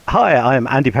Hi, I'm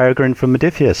Andy Peregrine from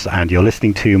Modifius, and you're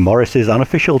listening to Morris's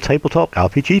unofficial tabletop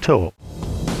RPG talk.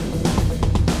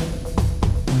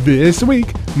 This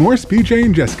week, Morris, PJ,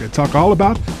 and Jessica talk all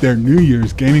about their New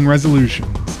Year's gaming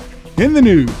resolutions. In the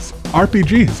news,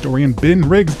 RPG historian Ben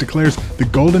Riggs declares the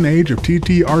golden age of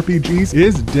TTRPGs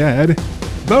is dead.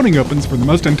 Voting opens for the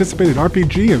most anticipated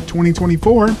RPG of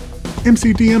 2024.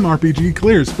 MCDM RPG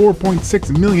clears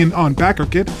 4.6 million on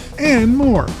BackerKit, and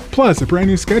more. Plus, a brand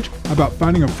new sketch about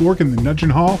finding a fork in the Dungeon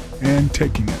Hall and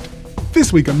taking it.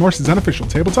 This week on Morris's unofficial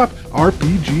tabletop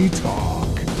RPG talk.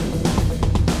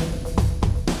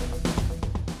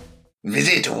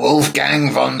 Visit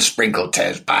Wolfgang von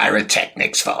Sprinkletoes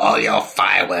Pyrotechnics for all your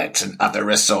fireworks and other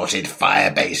assorted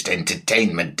fire-based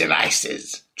entertainment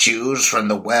devices. Choose from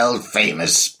the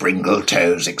world-famous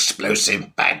Sprinkletoes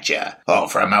Explosive Badger, or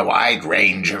from a wide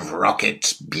range of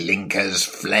rockets, blinkers,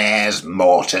 flares,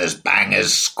 mortars,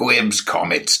 bangers, squibs,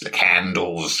 comets,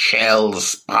 candles, shells,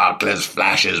 sparklers,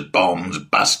 flashes, bombs,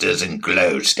 busters, and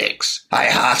glow sticks. I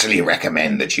heartily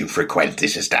recommend that you frequent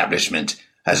this establishment,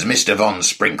 as Mr. Von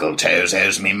Sprinkletoes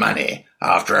owes me money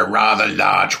after a rather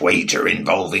large wager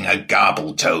involving a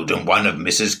Garbletoad and one of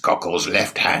Mrs. Cockle's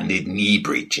left-handed knee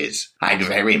breeches. I'd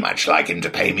very much like him to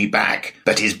pay me back,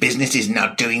 but his business is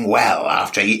not doing well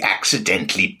after he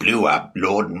accidentally blew up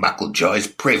Lord Mucklejoy's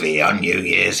privy on New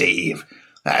Year's Eve.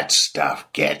 That stuff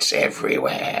gets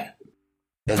everywhere.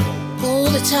 All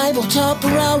the tabletop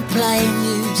role-playing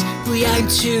news, we aim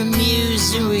to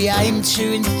amuse and we aim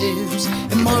to enthuse.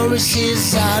 And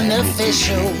Morris's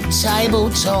unofficial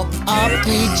tabletop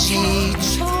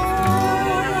RPG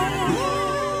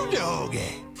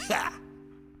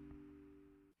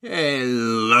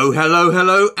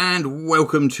Hello, and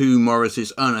welcome to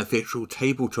Morris's unofficial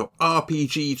tabletop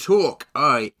RPG talk.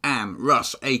 I am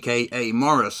Russ, aka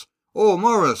Morris, or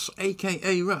Morris,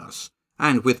 aka Russ,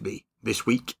 and with me this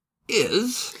week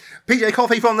is PJ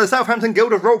Coffey from the Southampton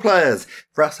Guild of Roleplayers.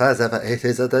 Russ, as ever, it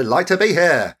is a delight to be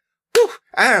here. Woo!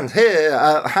 And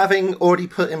here, having already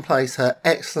put in place her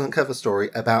excellent cover story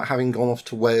about having gone off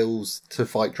to Wales to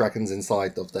fight dragons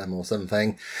inside of them or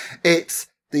something, it's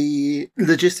the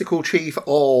logistical chief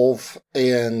of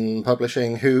Ian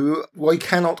Publishing, who we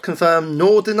cannot confirm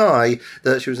nor deny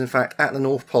that she was in fact at the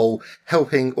North Pole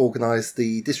helping organise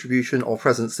the distribution of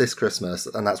presents this Christmas,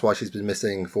 and that's why she's been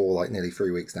missing for like nearly 3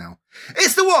 weeks now.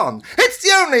 It's the one! It's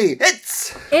the only!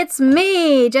 It's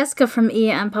me, Jessica from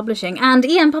EM Publishing, and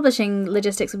EM Publishing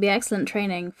logistics would be excellent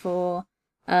training for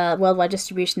worldwide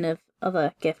distribution of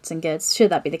other gifts and goods, should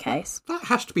that be the case. That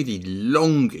has to be the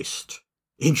longest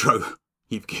intro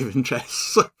you've given, Jess,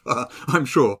 so far, I'm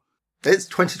sure. It's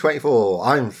 2024.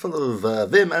 I'm full of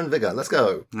vim and vigour. Let's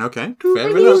go. Okay, fair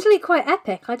enough. They're usually quite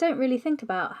epic. I don't really think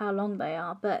about how long they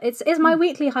are, but it's my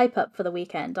weekly hype up for the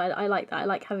weekend. I like that. I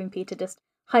like having Peter just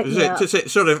hype me up. Does it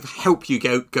sort of help you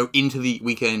go into the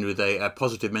weekend with a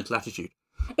positive mental attitude?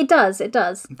 It does,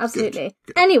 absolutely.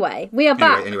 Good. Anyway, we are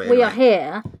back. We are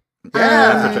here.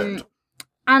 Yeah.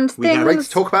 And things... ready to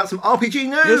talk about some RPG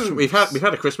news. Yes, we've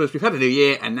had a Christmas, we've had a New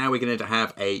Year, and now we're going to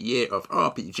have a year of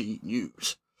RPG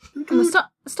news. And we're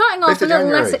starting off a little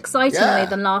less excitingly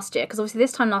than last year, because obviously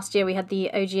this time last year we had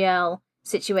the OGL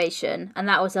situation, and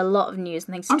that was a lot of news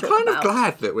and things to talk about. I'm kind of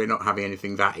glad that we're not having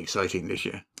anything that exciting this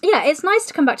year. Yeah, it's nice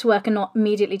to come back to work and not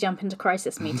immediately jump into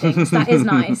crisis meetings. That is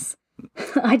nice.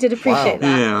 I did appreciate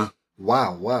that. Yeah.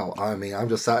 Wow. I mean, I'm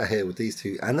just sat here with these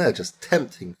two, and they're just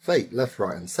tempting fate left,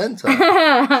 right, and centre.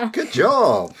 Good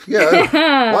job.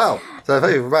 Yeah. Wow. So if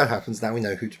anything bad happens, now we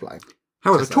know who to blame.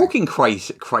 However, talking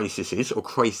crises or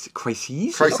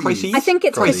crises? I think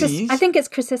it's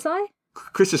criticize.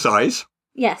 Criticize.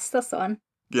 Yes, that's the one.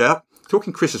 Yeah.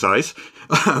 Talking criticize.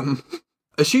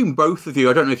 Assume both of you,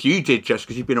 I don't know if you did, Jess,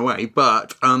 because you've been away,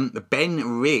 but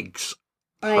Ben Riggs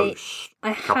post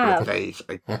a couple of days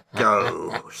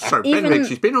ago. So Ben Riggs,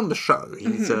 he's been on the show.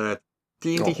 He's a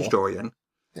D&D historian.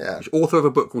 Yeah. He's author of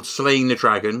a book called Slaying the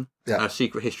Dragon, A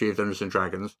Secret History of Dungeons and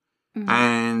Dragons. Mm-hmm.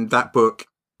 And that book,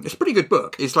 it's a pretty good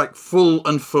book. It's like full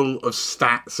of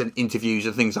stats and interviews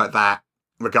and things like that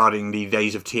regarding the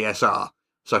days of TSR.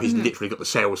 So he's literally got the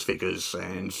sales figures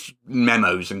and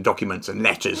memos and documents and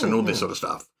letters and all this sort of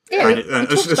stuff. Yeah,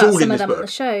 it's all in this book. On the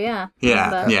show, yeah.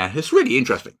 Yeah, it's really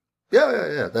interesting.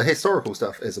 Yeah. The historical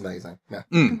stuff is amazing. Yeah.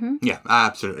 Yeah,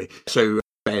 absolutely. So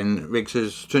Ben Riggs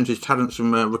has turned his talents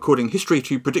from recording history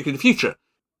to predicting the future.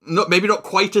 Maybe not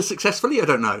quite as successfully, I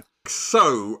don't know.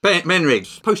 So Ben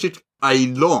Riggs posted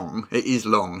it is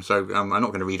long, so I'm not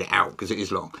going to read it out because it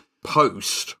is long,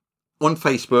 post on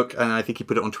Facebook, and I think he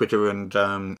put it on Twitter and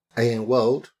AN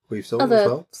World, we've saw other as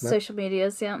well. Social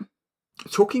medias, yeah.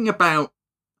 Talking about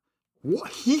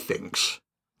what he thinks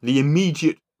the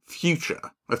immediate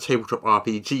future of tabletop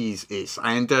RPGs is.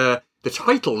 And the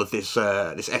title of this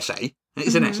essay, and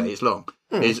it's an essay, it's long,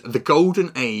 is "The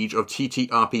Golden Age of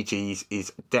TTRPGs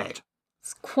is Dead."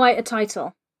 It's quite a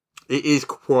title. It is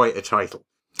quite a title.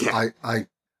 Yeah.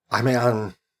 I mean,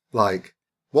 I'm like,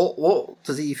 what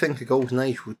does he think a golden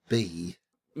age would be?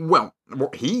 Well,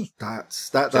 what he That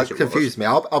Says it confused me.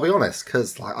 I'll be honest,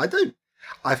 because like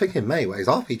I think in many ways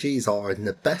RPGs are in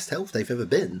the best health they've ever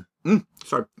been.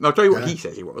 So I'll tell you what Yeah. he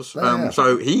says he was. Yeah.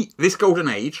 So this golden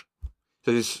age,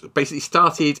 so this basically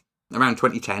started around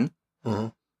 2010. Mm-hmm.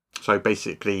 So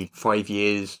basically 5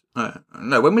 years.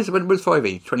 No, when was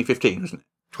 5e? 2015, wasn't it?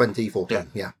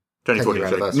 2014, yeah. 2014. 10-year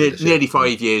So anniversary this year. nearly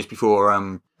 5 years before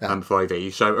 5e.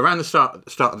 Yeah. So around the start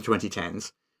of the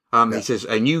 2010s, Yeah. he says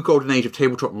a new golden age of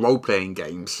tabletop role playing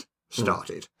games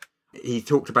started. He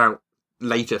talked about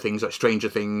later things like Stranger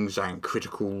Things and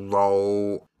Critical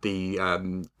Role, the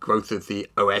growth of the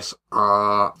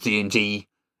OSR, D&D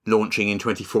launching in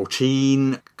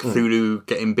 2014, Cthulhu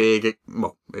getting big.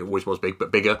 Well, it always was big,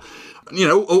 but bigger. You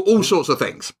know, all sorts of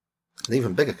things. An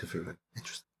even bigger Cthulhu.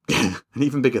 Interesting. An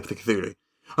even bigger for Cthulhu.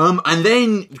 And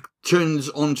then turns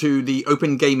onto the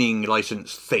open gaming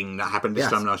license thing that happened this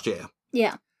Yes. time last year.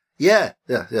 Yeah.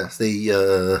 Yes.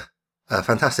 The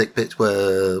fantastic bit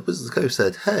where Wizards of the Coast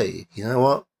said, "Hey, you know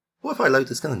what? What if I load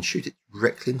this gun and shoot it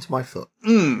directly into my foot?"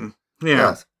 Yeah.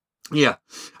 Yes. Yeah.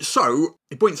 So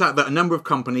it points out that a number of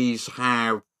companies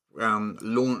have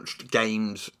launched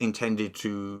games intended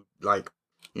to,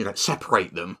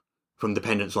 separate them from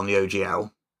dependence on the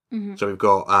OGL. Mm-hmm. So we've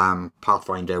got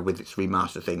Pathfinder with its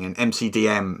remaster thing, and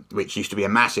MCDM, which used to be a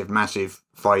massive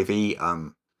 5e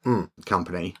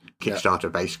company,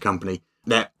 Kickstarter-based company.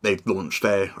 They've launched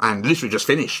their, and literally just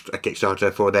finished a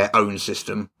Kickstarter for their own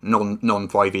system,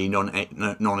 non-5e,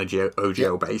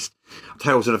 non-OGL based.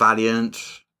 Tales of the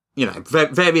Valiant,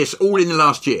 various, all in the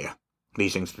last year.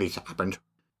 These happened.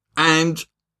 And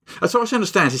as far as I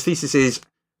understand, his thesis is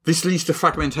this leads to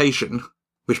fragmentation,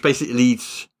 which basically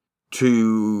leads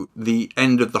to the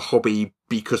end of the hobby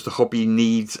because the hobby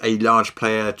needs a large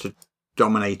player to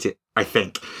dominate it, I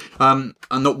think. I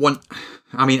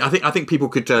think people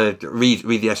could read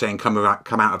the essay and come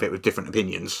out of it with different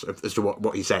opinions as to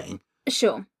what he's saying.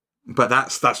 Sure. But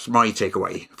that's my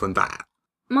takeaway from that.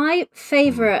 My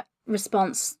favourite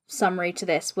response summary to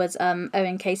this was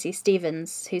Owen Casey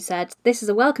Stevens, who said, "This is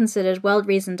a well-considered,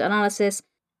 well-reasoned analysis.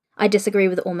 I disagree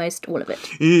with almost all of it."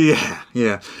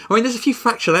 Yeah. I mean, there's a few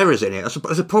factual errors in it.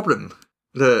 There's a problem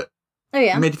that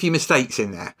made a few mistakes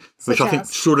in there, which Such I think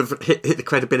as? sort of hit the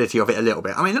credibility of it a little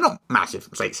bit. I mean, they're not massive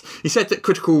mistakes. He said that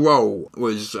Critical Role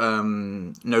was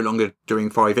no longer doing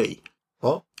 5e,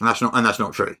 What? and that's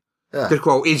not true. Yeah.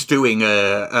 Critical Role is doing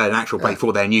an actual play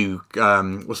for their new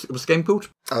what's the game called?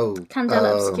 Oh.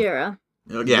 Candela Obscura.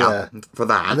 Yeah, for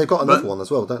that. And they've got another But one as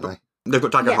well, don't they? They've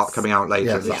got Daggerheart Yes. coming out later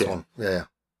Yeah, this that's year. one. Yeah.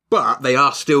 But they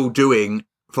are still doing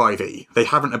 5e. They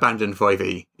haven't abandoned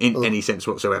 5e in Oh. any sense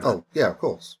whatsoever. Oh, yeah, of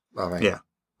course. I mean, Yeah.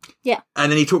 Yeah.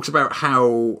 And then he talks about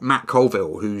how Matt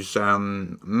Colville, whose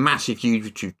massive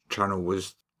YouTube channel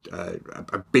was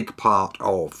a big part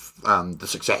of the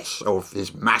success of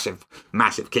his massive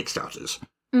Kickstarters.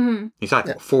 Mm-hmm. He's had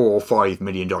 $4 or $5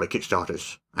 million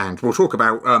Kickstarters. And we'll talk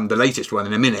about the latest one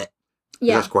in a minute.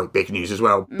 Yeah. That's quite big news as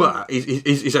well. But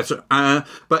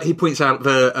but he points out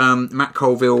that Matt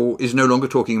Colville is no longer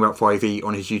talking about 5e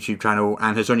on his YouTube channel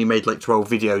and has only made 12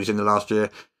 videos in the last year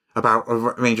about a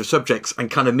range of subjects,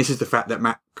 and kind of misses the fact that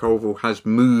Matt Colville has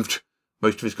moved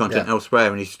most of his content elsewhere,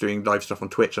 and he's doing live stuff on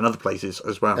Twitch and other places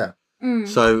as well. Yeah.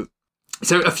 So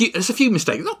there's a few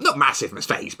mistakes, not massive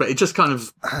mistakes, but it just kind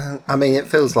of I mean, it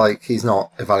feels like he's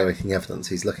not evaluating evidence.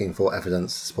 He's looking for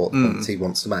evidence to support the points he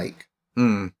wants to make.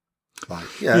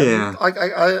 Yeah.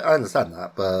 I understand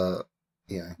that, but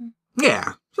yeah.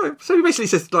 So he basically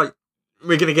says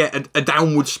we're going to get a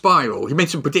downward spiral. He made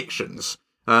some predictions.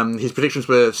 His predictions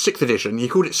were 6th edition. He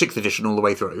called it 6th edition all the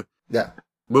way through. yeah.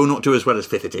 Will not do as well as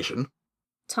 5th edition.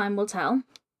 Time will tell.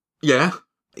 Yeah.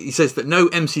 He says that no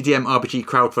MCDM RPG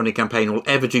crowdfunding campaign will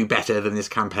ever do better than this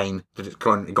campaign that it's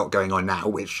currently got going on now,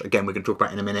 which, again, we're going to talk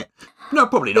about in a minute. No,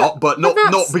 probably not, but not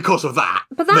because of that.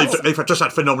 But that's- They've just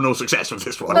had phenomenal success with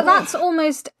this one. But that's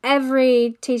almost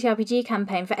every TTRPG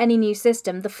campaign for any new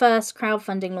system. The first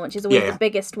crowdfunding launch is always Yeah, the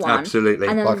biggest one. absolutely.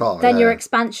 And then, By far, your yeah.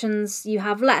 expansions, you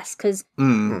have less, because...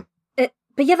 Mm.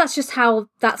 But yeah, that's just how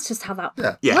that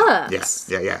Yeah. works.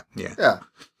 Yeah. Yeah.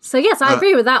 So yes, I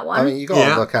agree with that one. I mean, you got to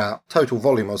Yeah. look at total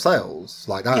volume of sales.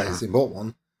 Like, that Yeah. is an important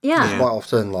one. yeah. Quite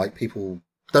often, people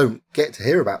don't get to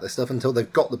hear about this stuff until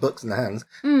they've got the books in their hands.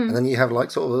 And then you have,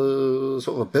 sort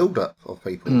of a build-up of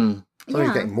people. Mm. So you're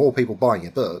Yeah. getting more people buying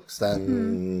your books,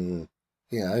 then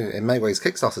You know, in many ways,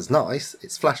 Kickstarter's nice,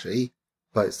 it's flashy,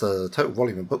 but it's the total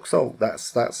volume of books sold.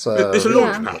 That's it's a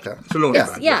launch pad. okay. It's a launch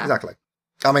pad. Yeah. Exactly.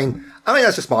 I mean,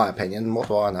 that's just my opinion. What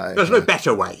do I know? There's no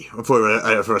better way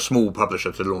for a small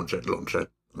publisher to launch a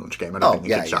game. I don't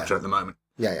think Kickstarter at the moment.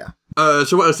 Yeah.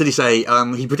 So what else did he say?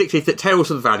 He predicted that Tales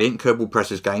of the Valiant, Kerbal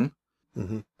Press's game,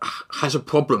 has a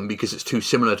problem because it's too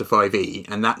similar to 5e,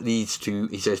 and that leads to,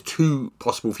 he says, two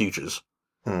possible futures.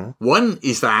 One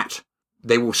is that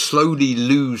they will slowly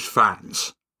lose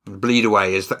fans, bleed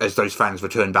away as those fans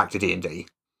return back to D&D.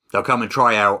 They'll come and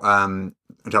try out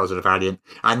Tales of the Valiant,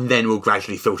 and then will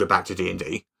gradually filter back to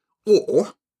D&D.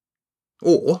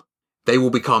 Or they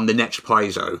will become the next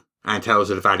Paizo, and Tales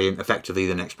of the Valiant effectively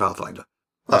the next Pathfinder.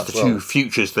 That's the two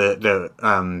futures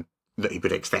that he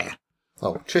predicts there.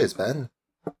 Oh, cheers, Ben.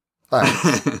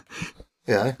 Thanks.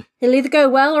 Yeah. It'll either go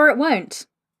well or it won't.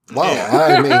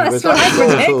 Well, I mean, with what I that sort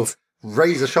predict. of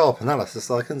razor-sharp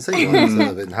analysis, I can see why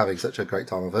I've been having such a great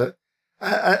time of it.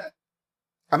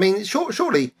 I mean,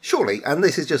 surely, and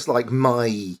this is just like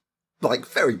my, like,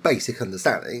 very basic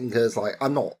understanding, because, like, I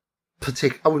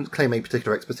wouldn't claim any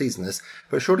particular expertise in this,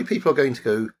 but surely people are going to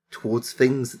go towards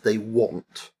things that they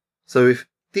want. So if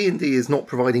D&D is not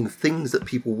providing things that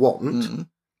people want,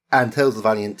 and Tales of the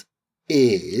Valiant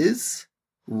is,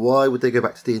 why would they go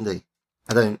back to D&D?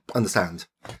 I don't understand.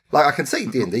 Like, I can see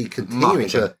D&D continuing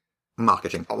to...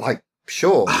 Marketing. Like,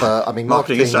 sure, but, I mean,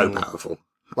 marketing is so powerful.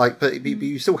 Like, but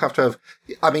you still have to have...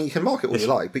 I mean, you can market what you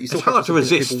like, but you still it's have hard to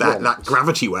resist that want.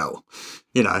 gravity well.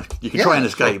 You know, you can try and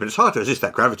escape, but it's hard to resist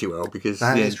that gravity well, because...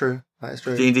 That is true.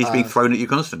 D&D's being thrown at you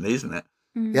constantly, isn't it?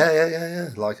 Yeah.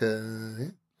 Like,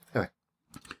 Anyway.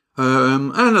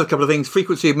 And another couple of things.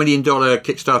 Frequency of $1 million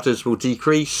Kickstarters will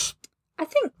decrease. I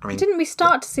mean, didn't we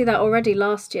start to see that already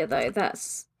last year, though?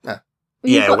 That's... Yeah.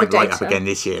 Well, Yeah, it went right up again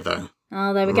this year, though.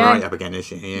 Oh, there we go. Right up again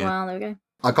this year, yeah. Well, there we go.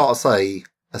 I gotta say,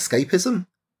 escapism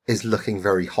is looking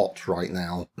very hot right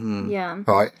now. Yeah.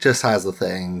 Right? Just as a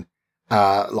thing.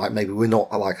 Like, maybe we're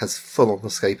not, like, as full-on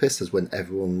escapist as when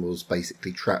everyone was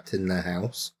basically trapped in their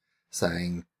house,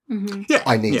 saying,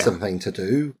 I need something to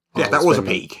do. Yeah, that was a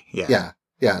peak. Yeah.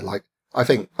 Yeah, like, I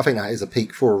think that is a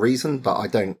peak for a reason, but I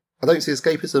don't see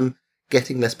escapism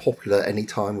getting less popular any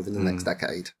time within the next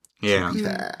decade. Yeah. To be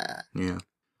fair. Yeah.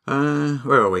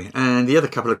 Where are we? And the other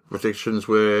couple of predictions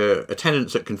were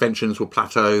attendance at conventions will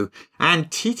plateau and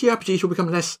TTRPGs will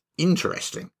become less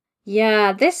interesting.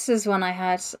 Yeah, this is one I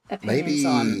had opinions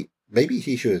on. Maybe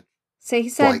he should, So he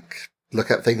said... like,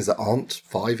 look at things that aren't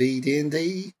 5e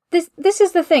D&D. This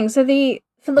is the thing. So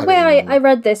from the way I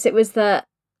read this, it was that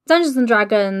Dungeons and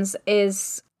Dragons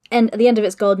is at the end of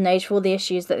its golden age for all the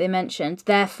issues that they mentioned.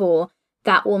 Therefore,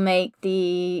 that will make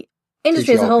the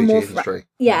industry as a whole more...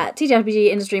 TTRPG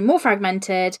industry more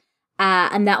fragmented,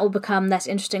 and that will become less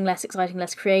interesting, less exciting,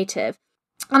 less creative.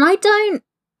 And I don't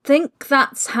think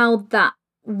that's how that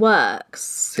works.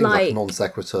 Seems like a non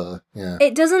sequitur, yeah.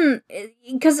 It doesn't...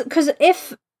 Because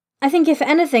if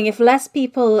anything, if less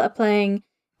people are playing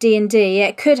D&D,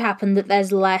 it could happen that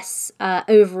there's less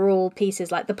overall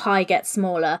pieces, like the pie gets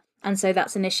smaller, and so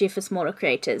that's an issue for smaller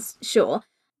creators, sure.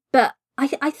 But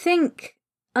I think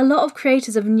a lot of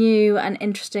creators of new and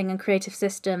interesting and creative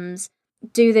systems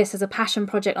do this as a passion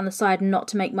project on the side and not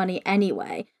to make money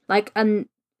anyway. Like, and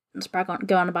let's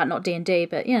go on about Not D&D,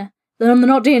 but yeah, they're on the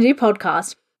Not D&D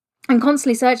podcast. I'm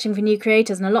constantly searching for new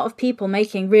creators, and a lot of people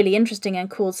making really interesting and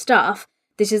cool stuff.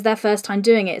 This is their first time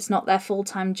doing it. It's not their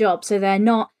full-time job. So they're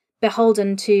not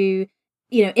beholden to,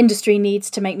 industry needs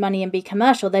to make money and be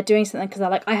commercial. They're doing something because they're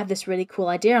like, I have this really cool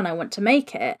idea and I want to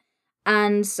make it.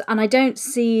 And I don't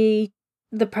see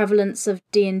the prevalence of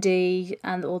D&D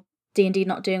or D&D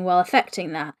not doing well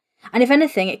affecting that. And if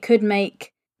anything, it could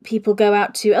make people go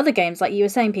out to other games, like you were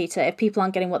saying, Peter. If people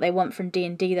aren't getting what they want from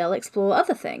D&D, they'll explore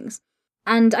other things.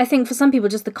 And I think for some people,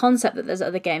 just the concept that there's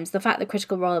other games, the fact that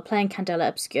Critical Role are playing Candela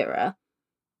Obscura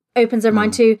opens their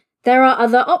mind to there are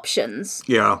other options.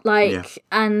 Yeah.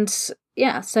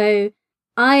 So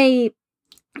I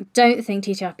don't think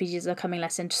TTRPGs are becoming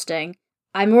less interesting.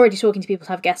 I'm already talking to people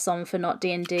to have guests on for Not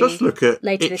D&D. Just look at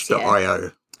later this year.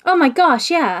 itch.io. Oh my gosh,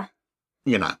 yeah.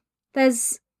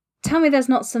 Tell me there's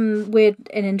not some weird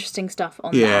and interesting stuff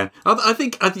on there. I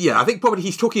think probably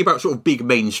he's talking about sort of big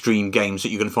mainstream games that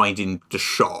you can find in the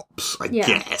shops, I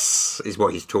guess, is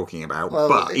what he's talking about. Well,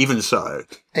 but even so...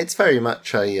 It's very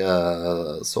much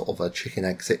a sort of a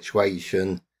chicken-egg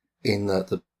situation in that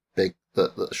the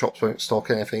shops won't stock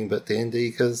anything but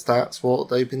D&D because that's what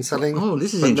they've been selling. Oh,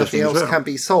 this is but interesting nothing as else well. can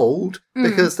be sold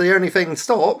because the only thing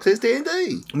stocked is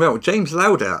D&D. Well, James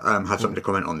Lauder had something to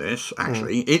comment on this,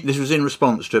 actually. This was in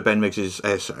response to Ben Miggs's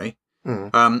essay.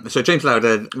 So James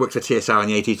Lauder worked for TSR in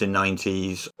the 80s and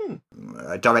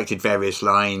 90s, directed various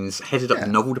lines, headed up the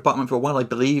novel department for a while, I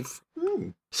believe.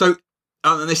 So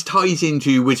and this ties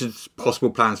into Wizards' possible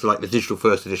plans for like the digital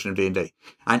first edition of D&D.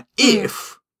 And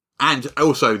and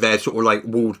also their sort of like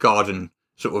walled garden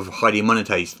sort of highly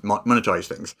monetized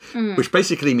things, which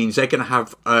basically means they're going to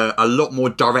have a lot more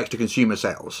direct-to-consumer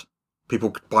sales,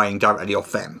 people buying directly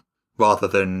off them, rather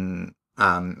than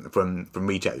from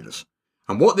retailers.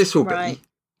 And what this will be,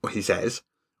 what he says,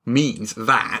 means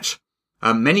that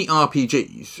many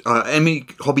RPGs, many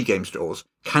hobby game stores,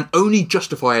 can only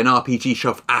justify an RPG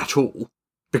shelf at all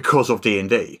because of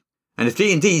D&D. And if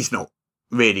D&D's not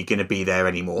really going to be there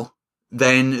anymore,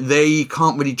 then they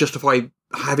can't really justify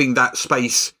having that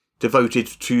space devoted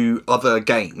to other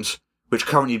games, which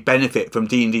currently benefit from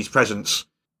D&D's presence,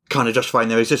 kind of justifying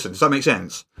their existence. Does that make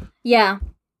sense? Yeah.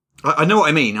 I know what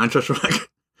I mean. I'm just like,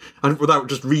 without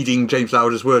just reading James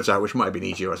Lauder's words out, which might have been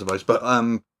easier, I suppose. But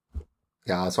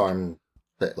yeah, so I'm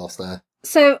a bit lost there.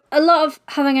 So a lot of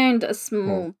having owned a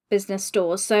small business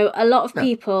store, so a lot of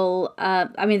people,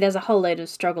 I mean, there's a whole load of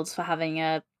struggles for having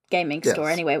a gaming store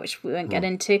anyway, which we won't get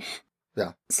into.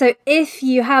 Yeah. So if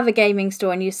you have a gaming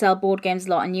store and you sell board games a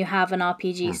lot and you have an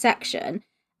RPG section,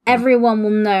 everyone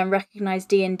will know and recognise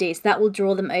D&D, so that will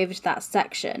draw them over to that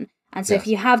section. And so if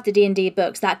you have the D&D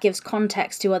books, that gives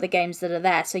context to other games that are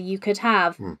there. So you could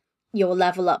have your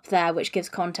Level Up there, which gives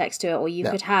context to it, or you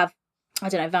could have, I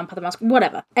don't know, Vampire the Masquerade,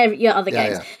 whatever, your other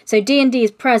games. Yeah. So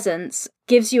D&D's presence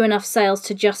gives you enough sales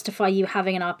to justify you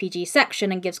having an RPG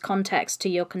section and gives context to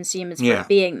your consumers for it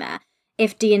being there.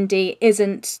 If D&D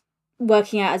isn't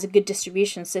working out as a good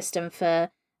distribution system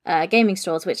for gaming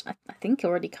stores, which I think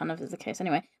already kind of is the case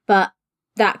anyway, but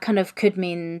that kind of could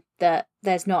mean that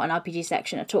there's not an RPG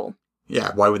section at all.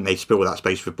 Yeah, why wouldn't they spill that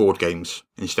space for board games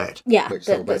instead? Yeah, that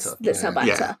sell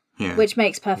better. Which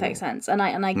makes perfect sense, and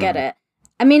I get it.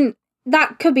 I mean,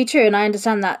 that could be true, and I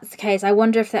understand that's the case. I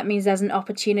wonder if that means there's an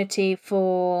opportunity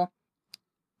for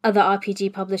other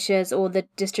RPG publishers or the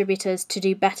distributors to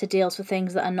do better deals for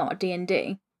things that are not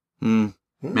D&D.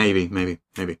 Maybe.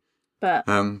 But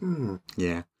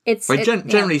yeah,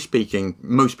 generally speaking,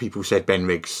 most people said Ben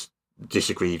Riggs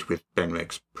disagreed with Ben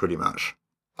Riggs pretty much.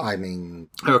 I mean,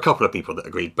 there were a couple of people that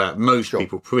agreed, but most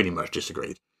people pretty much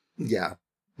disagreed. Yeah,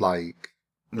 like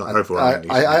overall.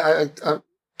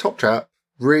 Top chap,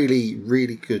 really,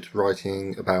 really good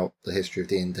writing about the history of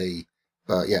D&D.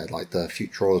 But yeah, like the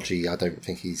futurology, I don't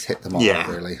think he's hit the mark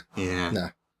really. Yeah. No.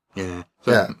 Yeah.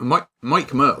 So Mike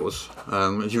Merles,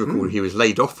 as you recall, he was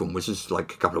laid off from Wizards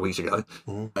like a couple of weeks ago.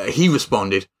 He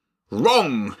responded,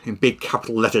 "Wrong!" in big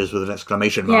capital letters with an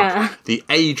exclamation mark. Yeah. The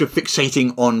age of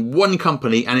fixating on one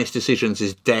company and its decisions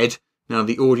is dead. Now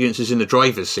the audience is in the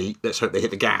driver's seat. Let's hope they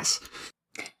hit the gas.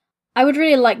 I would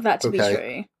really like that to be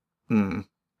true.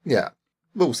 Yeah.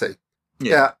 We'll see.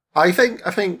 Yeah. I think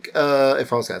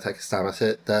if I was going to take a stab at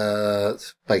it,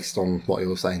 that based on what you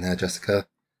were saying there, Jessica,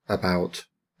 about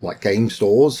like game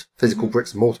stores, physical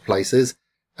bricks and mortar places,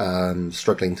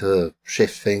 struggling to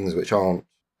shift things which aren't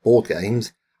board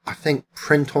games, I think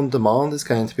print on demand is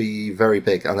going to be very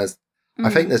big. And I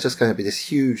think there's just going to be this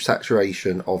huge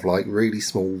saturation of like really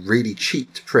small, really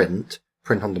cheap to print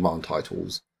on demand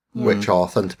titles, which are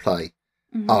fun to play.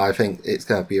 I think it's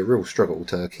going to be a real struggle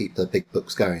to keep the big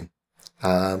books going.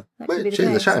 Which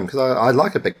is a shame, because I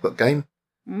like a big book game,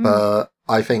 but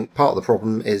I think part of the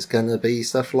problem is going to be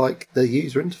stuff like the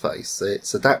user interface.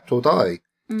 It's adapt or die,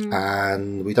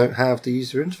 and we don't have the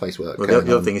user interface work. Well,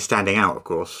 the other thing is standing out, of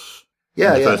course.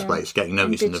 In the first place, getting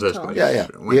noticed in the first place. Yeah.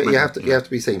 You have to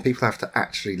be seen. People have to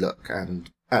actually look,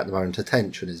 and at the moment,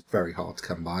 attention is very hard to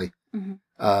come by.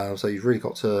 So you've really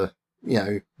got to,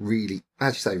 really,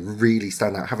 as you say, really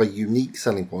stand out, have a unique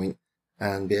selling point,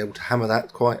 and be able to hammer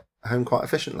that home quite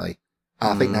efficiently.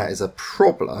 I think that is a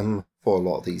problem for a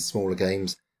lot of these smaller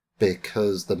games,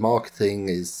 because the marketing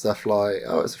is stuff like,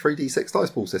 it's a 3D6 dice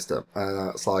pool system.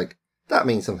 And it's like, that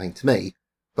means something to me,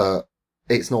 but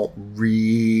it's not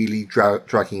really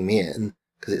dragging me in,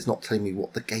 because it's not telling me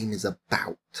what the game is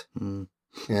about.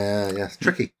 Yeah,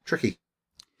 tricky.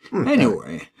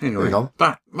 Anyway,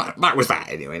 that was that.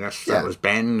 Anyway, that was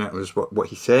Ben. That was what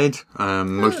he said.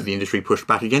 Most of the industry pushed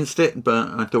back against it, but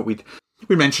I thought we'd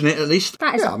mention it at least.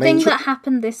 That is a thing that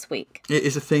happened this week. It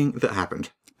is a thing that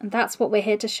happened, and that's what we're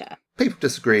here to share. People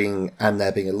disagreeing, and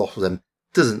there being a lot of them,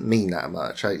 doesn't mean that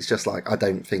much. It's just like, I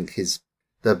don't think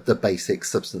the basic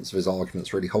substance of his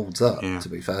arguments really holds up. To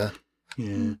be fair.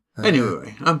 Yeah.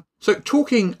 Anyway, so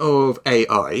talking of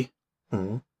AI.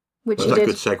 Which was you that did a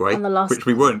good segue? on the last... Which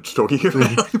we weren't talking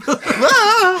about.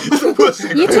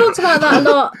 You talked about that a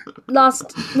lot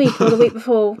last week or the week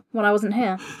before when I wasn't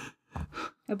here.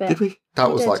 A bit. Did we? That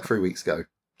We was did. like 3 weeks ago.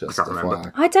 Just I can't remember.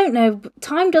 FYI. I don't know.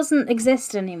 Time doesn't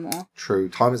exist anymore. True.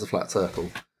 Time is a flat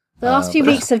circle. The last few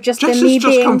weeks have just Jess been me has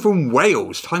just being. come from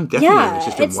Wales. Time definitely Yeah,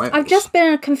 exists in Wales. I've just been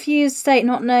in a confused state,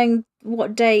 not knowing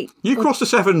what date. You crossed the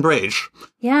Severn Bridge.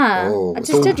 Yeah, Oh, I it's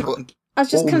just all- did. I was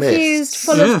just all confused, missed.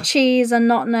 full Yeah. of cheese, and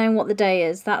not knowing what the day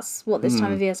is. That's what this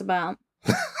time of year is about.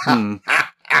 Hmm.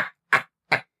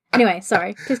 Anyway,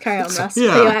 sorry. Please carry on, Russ,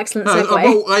 Yeah. for your excellent segue.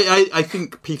 Well, I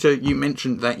think, Peter, you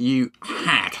mentioned that you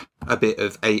had a bit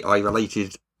of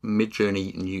AI-related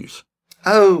Mid-Journey news.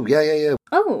 Oh, yeah.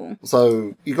 Oh,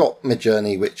 So you got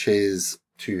Midjourney, which is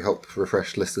to help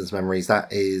refresh listeners' memories.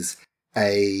 That is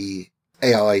a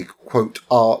AI quote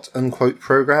art unquote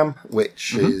program,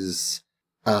 which is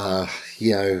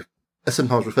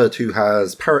sometimes referred to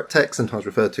as parrot text, sometimes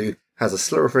referred to as a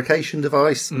slurification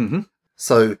device. Mm-hmm.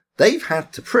 So they've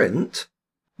had to print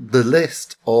the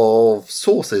list of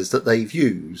sources that they've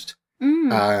used,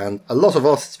 and a lot of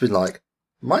artists have been like,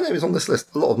 "My name is on this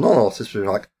list." A lot of non-artists have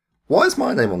been like, "Why is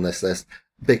my name on this list?"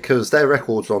 Because their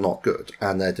records are not good,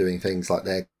 and they're doing things like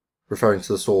they're referring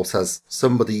to the source as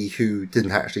somebody who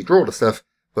didn't actually draw the stuff,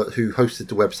 but who hosted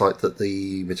the website that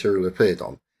the material appeared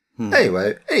on.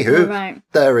 Anyway, all right.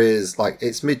 there is,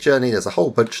 it's Midjourney, there's a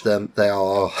whole bunch of them. They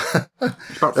are...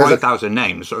 It's about There's a- 5,000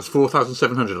 names, so it's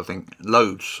 4,700, I think.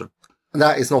 Loads.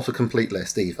 That is not a complete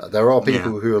list either. There are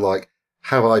people who are like,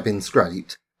 have I been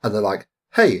scraped? And they're like,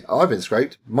 hey, I've been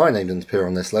scraped. My name didn't appear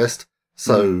on this list.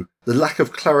 So the lack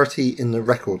of clarity in the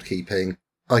record keeping,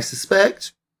 I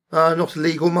suspect, not a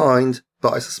legal mind,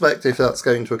 but I suspect if that's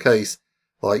going to a case,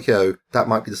 that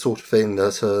might be the sort of thing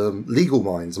that legal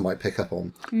minds might pick up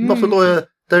on. Not a lawyer,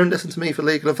 don't listen to me for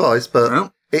legal advice, but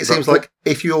Well, it seems like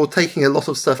if you're taking a lot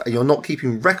of stuff and you're not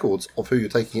keeping records of who you're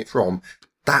taking it from,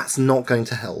 that's not going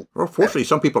to help. Well, fortunately,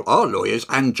 some people are lawyers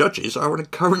and judges are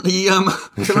currently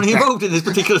involved in this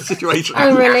particular situation.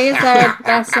 Oh, really? Is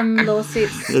there some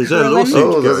lawsuits? There's a brewing? lawsuit.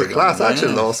 Oh, there's a going class on, action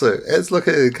yeah. lawsuit. It's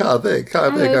looking kind of big.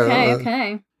 Oh,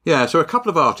 okay. Yeah, so a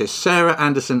couple of artists, Sarah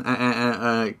Anderson,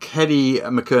 Kelly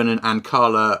McKernan and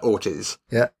Carla Ortiz,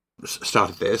 Yeah.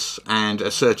 started this and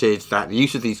asserted that the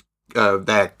use of these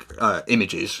their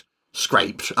images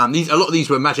scraped. A lot of these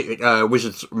were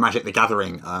Wizards Magic the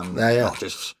Gathering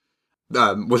artists.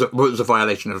 Was a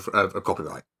violation of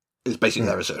copyright. Is basically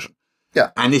their assertion.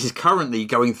 Yeah. And this is currently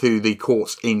going through the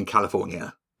courts in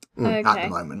California at the Okay.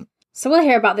 moment. So we'll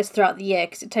hear about this throughout the year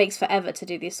because it takes forever to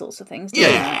do these sorts of things.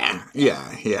 doesn't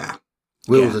it? Yeah.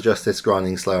 Wheels of Justice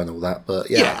grinding slow and all that, but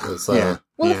it's, yeah.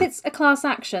 Well, if it's a class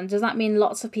action, does that mean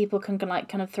lots of people can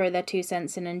kind of throw their 2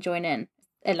 cents in and join in?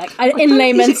 In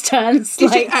layman's terms,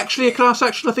 Is it actually a class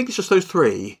action? I think it's just those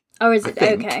three. or is it I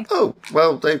think. okay? Oh,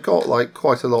 well, they've got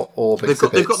quite a lot of They've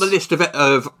got the exhibits. list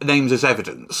of names as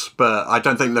evidence, but I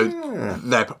don't think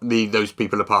those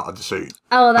people are part of the suit.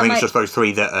 Oh, I that think might. it's just those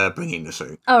three that are bringing the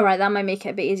suit. Oh, right, that might make it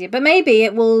a bit easier. But maybe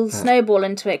it will snowball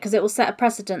into it because it will set a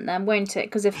precedent then, won't it?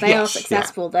 Because if they are Yes,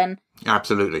 successful, then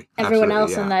Absolutely. everyone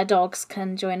else Absolutely, and their dogs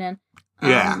can join in.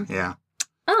 yeah.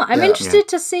 Oh, I'm Yeah. interested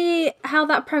to see how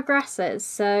that progresses.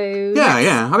 So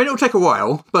Yeah. I mean, it'll take a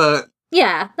while, but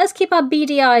yeah, let's keep our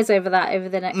beady eyes over that over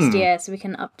the next year so we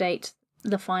can update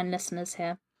the fine listeners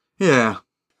here. yeah.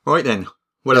 All right then.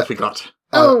 What else we got?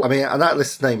 Oh. I mean, and that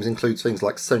list of names includes things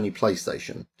like Sony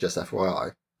PlayStation, just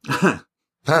FYI.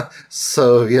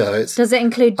 So, it's... Does it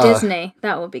include Disney?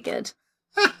 That would be good.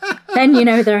 Then you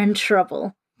know they're in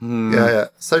trouble. Yeah.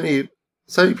 Sony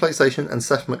PlayStation and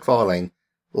Seth MacFarlane.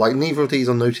 Neither of these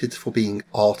are noted for being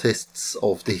artists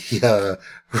of the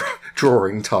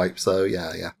drawing type, so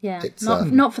yeah. Yeah, It's,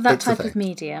 not for that it's a type of thing.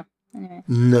 media. Anyway.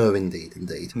 No, indeed.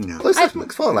 No. Although Seth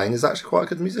MacFarlane is actually quite a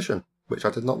good musician, which I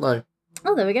did not know.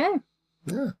 Oh, there we go.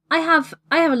 Yeah. I have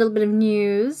a little bit of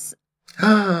news.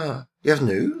 You have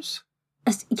news?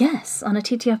 Yes, on a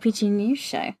TTRPG news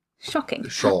show. Shocking.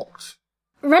 Shocked.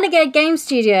 Renegade Game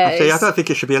Studios. Actually, I don't think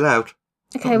it should be allowed.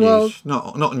 Okay, Not well, news.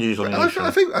 not news on the I news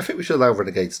show. think we should allow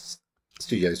Renegade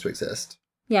Studios to exist.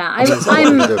 yeah, That's all we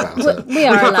can do about it. we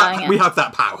are allowing it. We have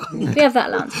that power. We have that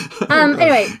allowance.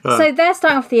 Anyway, so they're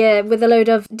starting off the year with a load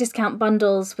of discount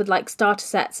bundles with starter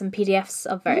sets and PDFs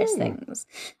of various things.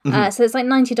 So it's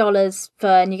 $90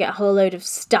 and you get a whole load of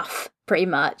stuff pretty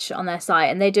much on their site.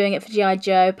 And they're doing it for G.I.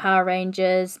 Joe, Power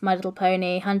Rangers, My Little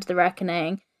Pony, Hand of the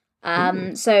Reckoning.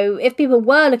 So if people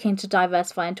were looking to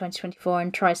diversify in 2024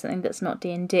 and try something that's not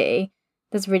D&D,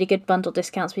 there's really good bundle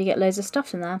discounts where you get loads of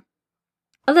stuff in there.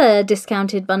 Other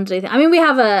discounted bundling. I mean, we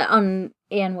have on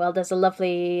Ian World, there's a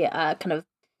lovely kind of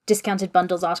discounted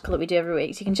bundles article that we do every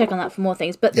week, so you can check on that for more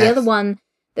things. But the other one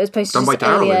that was posted Done by just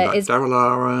Daryl. earlier is Daryl,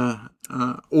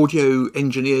 our audio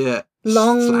engineer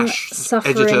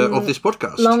long-suffering editor of this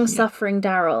podcast. Long-suffering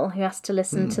Daryl, who has to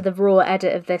listen to the raw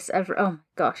edit of this every... Oh, my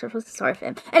gosh, I feel so sorry for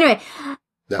him. Anyway,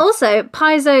 also,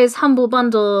 Paizo's Humble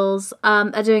Bundles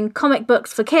are doing comic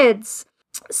books for kids.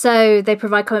 So they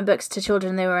provide comic books to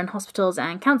children who are in hospitals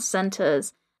and cancer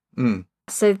centres.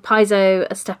 So Paizo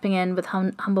are stepping in with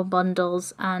Humble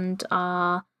Bundles, and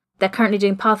they're currently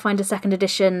doing Pathfinder 2nd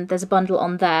edition. There's a bundle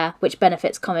on there which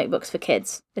benefits comic books for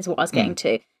kids, is what I was getting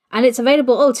to. And it's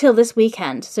available till this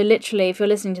weekend. So literally, if you're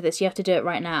listening to this, you have to do it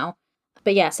right now.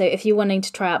 But yeah, so if you're wanting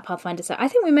to try out Pathfinder 2nd, I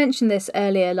think we mentioned this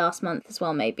earlier last month as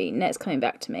well, maybe. Net's coming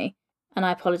back to me. And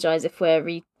I apologise if we're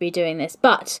redoing this.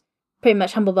 But pretty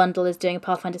much Humble Bundle is doing a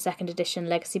Pathfinder 2nd edition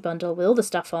legacy bundle with all the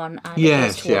stuff on. And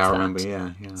yes, I remember,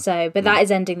 yeah. So, but that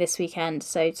is ending this weekend,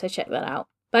 so check that out.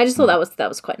 But I just thought that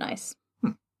was quite nice.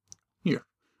 Yeah.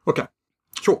 Okay.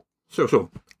 Sure.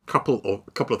 Couple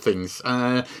of things.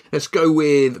 Let's go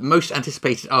with most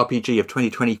anticipated RPG of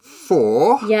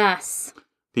 2024. Yes.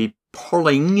 The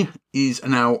polling is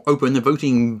now open. The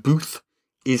voting booth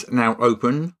is now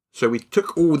open. So we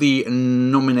took all the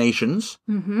nominations.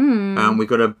 And we've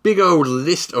got a big old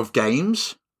list of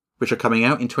games which are coming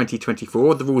out in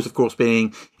 2024. The rules, of course,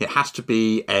 being it has to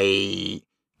be a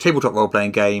tabletop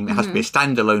role-playing game. It has to be a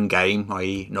standalone game,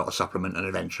 i.e. not a supplement, an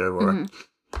adventure, or an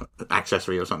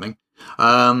accessory or something.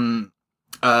 And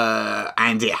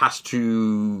it has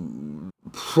to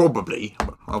probably,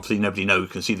 obviously nobody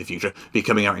can see the future, be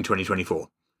coming out in 2024.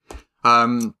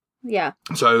 Yeah.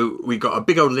 So we got a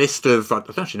big old list of, I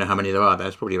don't actually know how many there are.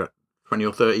 There's probably about 20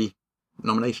 or 30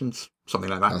 nominations, something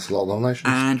like that. That's a lot of nominations.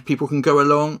 And people can go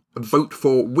along, vote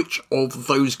for which of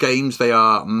those games they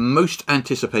are most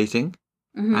anticipating.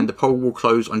 And the poll will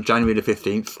close on January the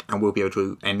 15th, and we'll be able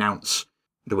to announce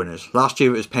the winners. Last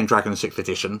year it was Pendragon 6th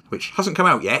edition, which hasn't come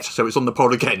out yet, so it's on the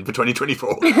poll again for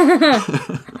 2024.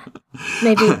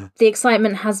 Maybe the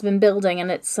excitement has been building and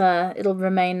it'll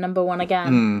remain number one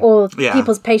again. Or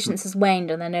people's patience has waned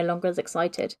and they're no longer as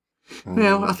excited.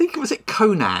 Well, I think, was it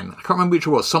Conan? I can't remember which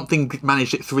it was. Something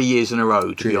managed it 3 years in a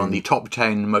row to be on the top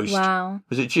 10 most... Wow.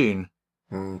 Was it June?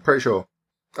 Pretty sure.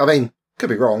 I mean, could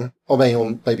be wrong. Or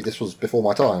maybe this was before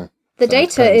my time. The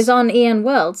data is on EN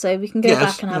World, so we can go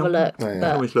back and have a look.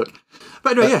 Always look.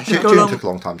 But anyway, June go along. took a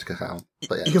long time to get out.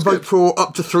 But You can vote for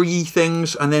up to 3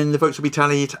 things, and then the votes will be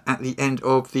tallied at the end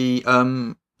of the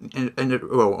on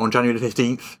January the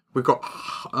 15th. We've got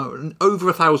over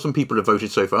 1,000 people have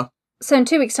voted so far. So in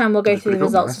 2 weeks' time, we'll go through the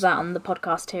results nice. of that on the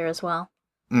podcast here as well.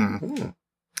 Yeah.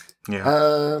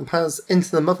 Has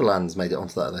Into the Motherlands made it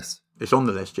onto that list? It's on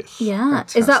the list, yes. Yeah.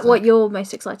 Fantastic. Is that what you're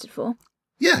most excited for?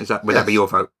 Yeah. Would that be your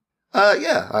vote?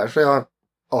 Yeah, actually,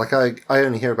 I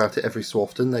only hear about it every so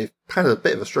often. They've had a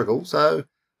bit of a struggle, so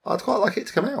I'd quite like it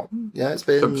to come out. Yeah, it's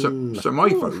been so my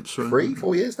votes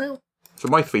 3-4 years now. So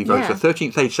my 3 votes are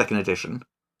 13th Age 2nd edition.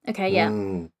 Okay, yeah.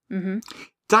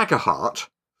 Daggerheart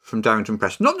from Darrington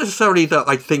Press. Not necessarily that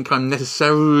I think I'm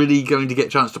necessarily going to get a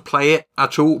chance to play it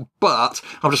at all, but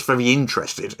I'm just very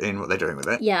interested in what they're doing with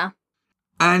it. Yeah.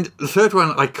 And the third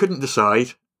one, I couldn't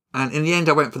decide. And in the end,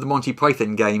 I went for the Monty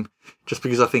Python game, just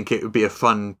because I think it would be a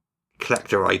fun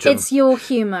collector item. It's your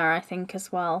humour, I think, as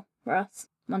well, for us.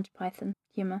 Monty Python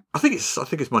humour. I think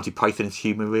it's Monty Python's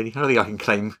humour, really. I don't think I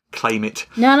can claim it.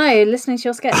 No, listening to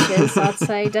your sketches, I'd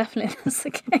say definitely that's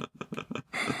the case.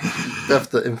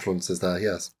 The influence is there,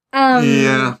 yes.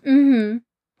 Yeah.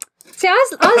 See, I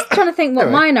was trying to think what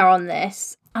mine are on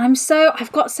this.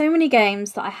 I've got so many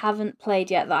games that I haven't played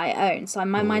yet that I own, so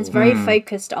my mind's very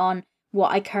focused on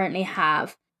what I currently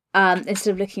have,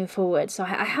 instead of looking forward. So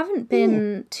I haven't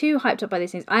been too hyped up by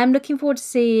these things. I am looking forward to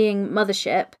seeing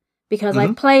Mothership, because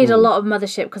I played a lot of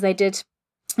Mothership because they did,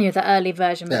 the early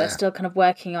version, but they're still kind of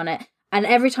working on it. And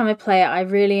every time I play it, I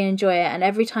really enjoy it. And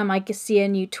every time I see a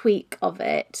new tweak of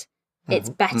it, it's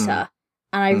better.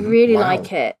 And I really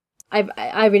like it.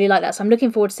 I really like that. So I'm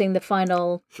looking forward to seeing the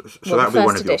final, that'll be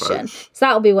one of your edition. votes. So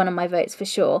that'll be one of my votes for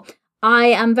sure. I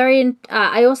am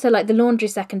I also like the Laundry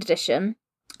 2nd edition,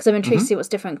 because I'm intrigued to see what's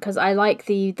different, because I like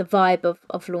the vibe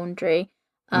of Laundry.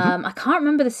 I can't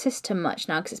remember the system much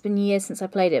now, because it's been years since I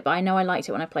played it, but I know I liked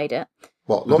it when I played it.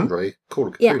 What, Laundry? Call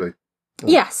of Cthulhu?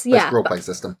 Yes, yeah. Role-play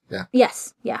system, yeah.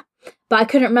 Yes, yeah. But I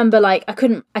couldn't remember, I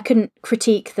couldn't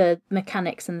critique the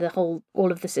mechanics and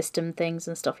all of the system things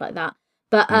and stuff like that.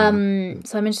 But, so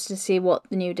I'm interested to see what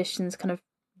the new edition's kind of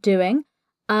doing.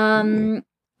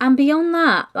 And beyond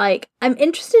that, I'm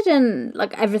interested in,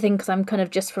 everything, because I'm kind of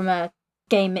just from a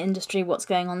game industry, what's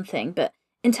going on thing. But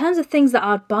in terms of things that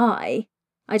I'd buy,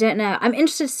 I don't know. I'm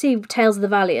interested to see Tales of the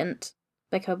Valiant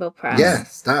by Kobold Press.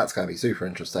 Yes, that's going to be super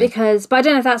interesting. But I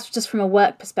don't know if that's just from a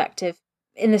work perspective,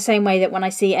 in the same way that when I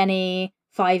see any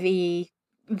 5e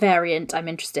variant, I'm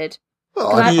interested.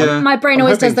 Well, 'Cause my brain I'm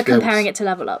always does hoping the to be able comparing to- it to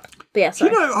Level Up. But yeah, Do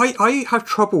you sorry. know, I have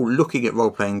trouble looking at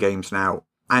role-playing games now,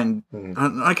 and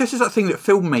I guess it's that thing that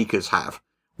filmmakers have,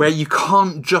 where you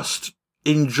can't just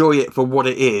enjoy it for what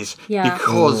it is, Yeah.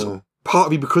 because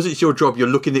partly because it's your job, you're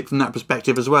looking at it from that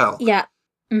perspective as well. Yeah.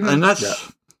 Mhm. And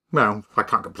that's, well, I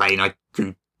can't complain, I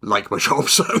do like my job,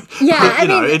 so, Yeah, I you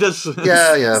know, mean- it does,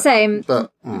 Yeah. Same.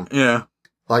 But yeah.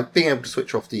 like being able to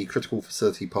switch off the critical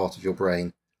facility part of your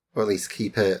brain, or at least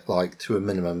keep it like to a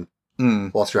minimum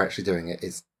whilst you're actually doing it,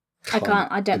 is. I don't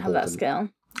have that important. skill.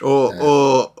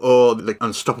 Or the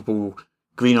unstoppable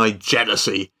green-eyed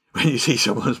jealousy when you see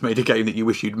someone's made a game that you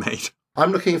wish you'd made.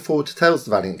 I'm looking forward to Tales of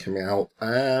the Valiant coming out,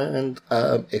 and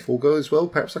if all goes well,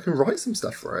 perhaps I can write some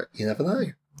stuff for it. You never know.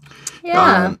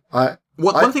 Yeah.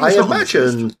 One thing that's not on this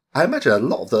list- I imagine a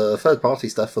lot of the third-party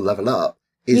stuff for Level Up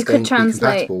is You could going to be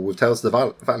translate- compatible with Tales of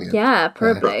the Valiant. Yeah,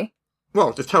 probably.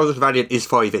 Well, the Tales of the Valiant is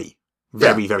 5e.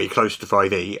 Very close to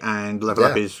 5e, and Level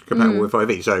Up Yeah. is compatible with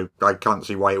 5e, so I can't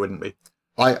see why it wouldn't be.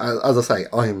 As I say,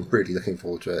 I'm really looking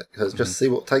forward to it, because just see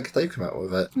what take they've come out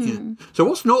with it. Hmm. So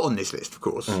what's not on this list, of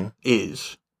course,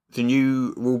 is the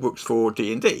new rulebooks for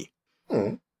D&D.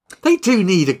 Mm. They do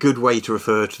need a good way to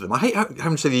refer to them. I hate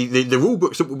having to say the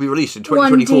rulebooks that will be released in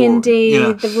One 2024. D&D, you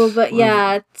know. the rulebook,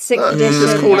 yeah, 6th edition.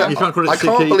 Just call yeah. You can't call it I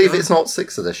can't 6th believe edition. it's not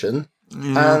 6th edition,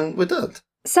 and we're done.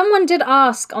 Someone did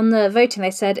ask on the voting,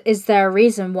 they said, is there a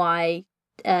reason why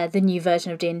the new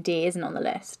version of D&D isn't on the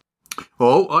list?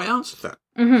 Well, I answered that.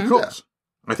 Mm-hmm. Of course.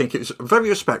 I think it's very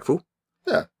respectful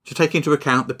Yeah. to take into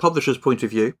account the publisher's point of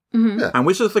view. Mm-hmm. Yeah. And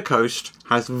Wizards of the Coast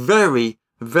has very,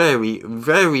 very,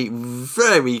 very,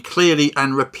 very clearly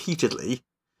and repeatedly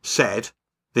said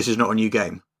this is not a new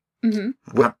game.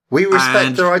 Mm-hmm. We respect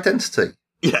And- their identity.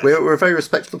 Yeah. We're very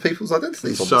respectful of people's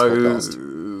identities on this So,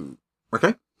 podcast.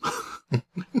 okay.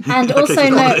 And Okay, also so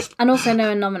it's not on no, the list. and also no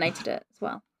one nominated it as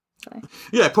well. So.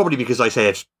 Yeah, probably because I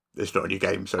said it's not a new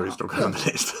game, so it's not going on the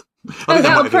list. I think Oh, that that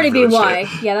might would have probably be influenced why.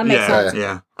 it. Yeah, that makes sense.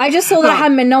 Yeah. I just saw that No. it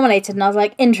hadn't been nominated, and I was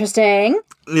like, interesting.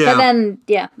 Yeah. But then,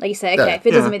 yeah, like you say, okay, Yeah. if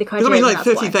it doesn't Yeah. meet the 'Cause criteria, I mean, like,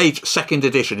 that's 30th why. Age second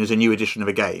edition is a new edition of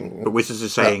a game, but Wizards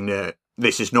is saying that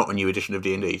this is not a new edition of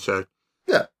D&D, so...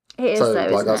 Yeah. It is, So, though,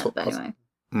 like, isn't that's it? what- But that's-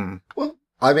 anyway. Well,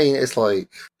 I mean, it's like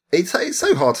it's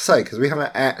so hard to say because we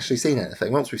haven't actually seen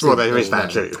anything. Once we've seen, Well, there it, is we'll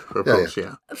that know. too, of Yeah, course,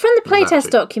 yeah. From the playtest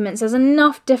Exactly. documents, there's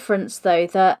enough difference, though,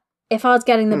 that if I was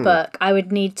getting Hmm. the book, I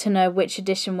would need to know which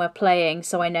edition we're playing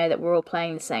so I know that we're all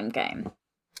playing the same game.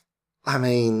 I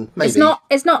mean, maybe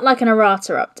It's not like an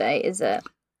errata update, is it?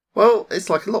 Well, it's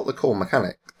like a lot of the core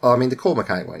mechanic. I mean, the core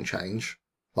mechanic won't change.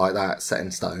 Like that's set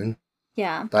in stone.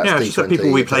 Yeah. That's Yeah, it's just that D20, people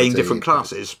will be playing 30. different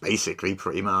classes, basically,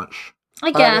 pretty much.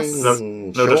 I guess.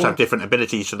 mean, They'll just sure. have different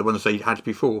abilities to the ones they had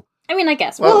before. I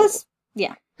guess. Well- Well, it's,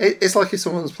 yeah. It's like if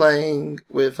someone's playing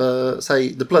with, say,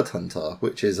 the Blood Hunter,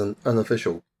 which is an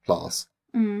unofficial class.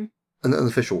 Mm. An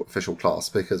unofficial class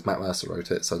because Matt Mercer wrote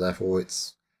it, so therefore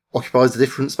it's occupies a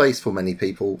different space for many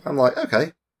people. I'm like,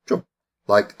 okay, sure.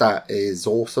 Like, that is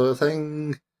also a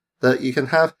thing that you can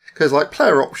have. Because, like,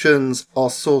 player options are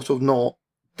sort of not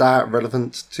that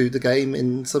relevant to the game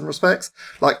in some respects.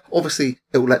 Like, obviously,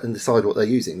 it will let them decide what they're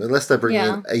using. Unless they're bringing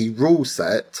in a rule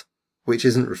set, which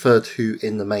isn't referred to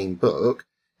in the main book,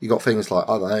 you got things like,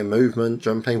 I don't know, movement,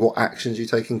 jumping, what actions you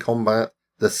take in combat,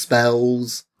 the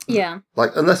spells. Yeah.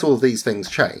 Like, unless all of these things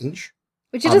change,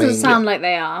 Which it I doesn't mean, sound like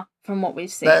they are, from what we've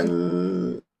seen.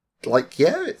 then, like,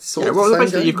 yeah, it's sort Yeah, of well, the same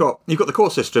basically, game. you've got the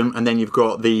core system, and then you've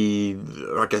got the,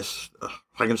 I guess,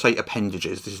 I'm going to say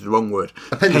appendages. This is the wrong word.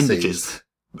 Appendices.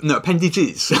 No,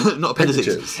 appendages, not appendices.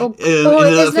 Appendages. Or The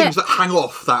isn't things it- that hang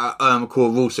off that core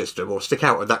rule system or stick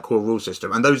out of that core rule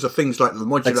system, and those are things like the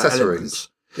modular Accessories. elements,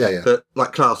 Yeah. that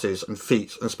like classes and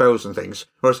feats and spells and things.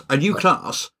 Whereas a new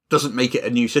class doesn't make it a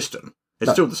new system. It's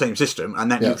No. still the same system, and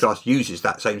that new Yes. class uses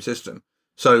that same system.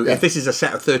 So Yeah. if this is a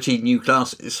set of 13 new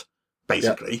classes,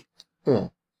 basically,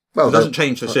 Well, it doesn't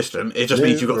change the system. It just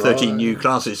means you've got 13 new right.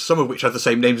 classes, some of which have the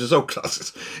same names as old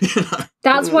classes. You know?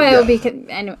 That's why it would be...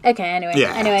 Anyway,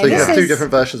 Yeah. anyway, So you this have two is...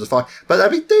 different versions of fire. But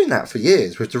they've been doing that for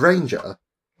years with the Ranger.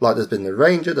 Like, there's been the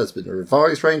Ranger, there's been the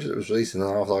revised Ranger that was released in the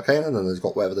Half Arcana, and then there's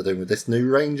got whatever they're doing with this new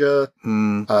Ranger.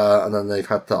 And then they've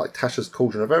had, like, Tasha's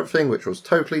Cauldron of Everything, which was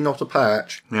totally not a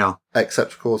patch. Yeah.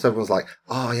 Except, of course, everyone's like,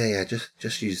 oh, yeah,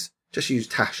 just use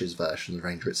Tasha's version of the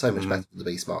Ranger. It's so much better than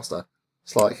the Beastmaster.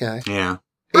 It's like, yeah. Yeah.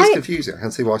 It's confusing. I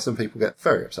can see why some people get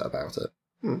very upset about it.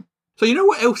 So you know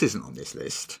what else isn't on this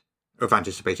list of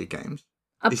anticipated games?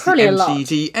 It's probably the a lot.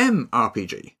 MCDM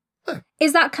RPG.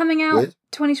 Is that coming out Weird.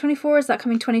 2024 or is that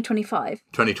coming 2025?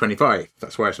 2025.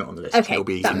 That's why it's not on the list. Okay, It'll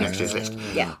be that in makes next year's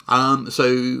list. Yeah.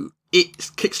 So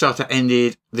its Kickstarter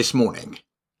ended this morning.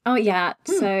 Oh, yeah.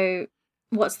 So,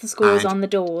 what's the scores And on the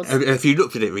doors? Have you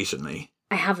looked at it recently?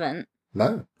 I haven't.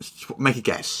 No. Make a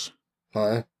guess.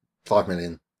 No. 5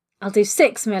 million. I'll do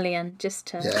 6 million just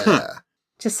to. Yeah.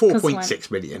 Just 'cause why-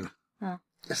 4.6 million.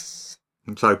 Yes.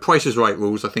 And so, Price is Right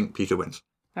rules, I think Peter wins.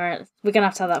 All right, we're going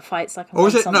to have that fight so I can Or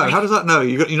is win it? No, something. how does that know?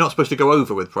 You're not supposed to go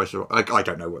over with Price is Right. I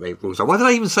don't know what the rules are. Why did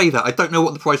I even say that? I don't know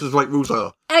what the Price is Right rules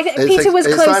are. Peter was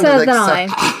closer than I.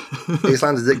 It's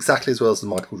landed exactly as well as the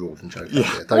Michael Jordan joke.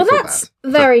 Yeah. Don't Well, feel that's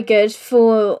very good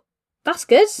for. That's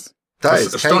good. bad. That That's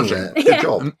is astonishing. killing it. Good Yeah.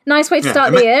 job. Nice way to Yeah, start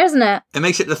it the ma- year, isn't it? It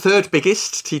makes it the third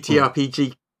biggest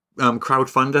TTRPG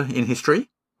crowdfunder in history.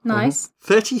 Nice.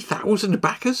 30,000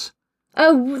 backers?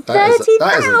 Oh, That is an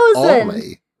 30,000!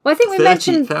 army. Well, I think we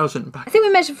mentioned 30,000 I backers. think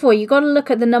we mentioned before, you got to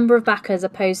look at the number of backers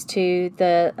opposed to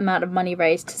the amount of money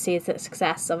raised to see the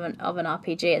success of an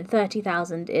RPG, and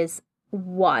 30,000 is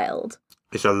wild.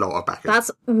 It's a lot of backers.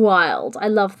 That's wild. I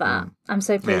love that. I'm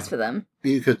so pleased Yeah. for them.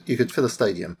 You could fill a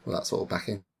stadium with that sort of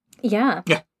backing. Yeah.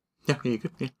 Yeah, you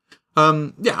could. Yeah. I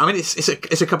mean,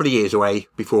 it's a couple of years away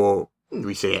before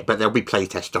we see it, but there'll be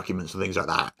playtest documents and things like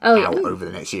that out over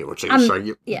the next year or two.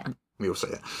 So we'll see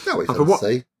it. Can't wait But for them what- to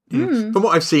see. From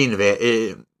what I've seen of it,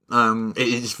 it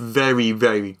is very,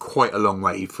 very quite a long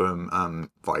way from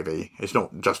 5e. It's not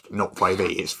just not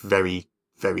 5e. It's very,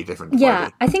 very different. To Yeah,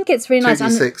 5e. I think it's really nice. And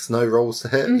 2d6, no rolls to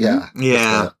hit. Yeah.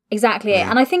 Yeah. exactly. Yeah.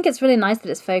 And I think it's really nice that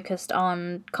it's focused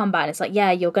on combat. It's like,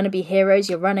 yeah, you're going to be heroes.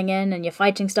 You're running in and you're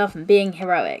fighting stuff and being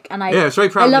heroic. And I It's very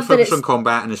I proud love to that focus it's- on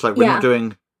combat, and it's like we're Yeah. not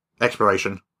doing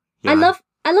exploration. I love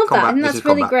that, Combat, and this that's is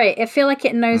really combat. great. I feel like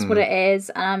it knows what it is,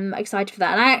 and I'm excited for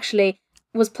that. And I actually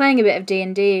was playing a bit of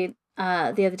D&D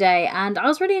the other day, and I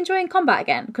was really enjoying combat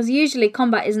again, because usually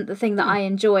combat isn't the thing that I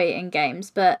enjoy in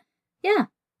games, but yeah,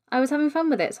 I was having fun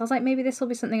with it. So I was like, maybe this will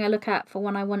be something I look at for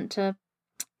when I want to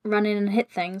run in and hit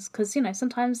things, because, you know,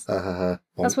 sometimes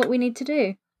that's what we need to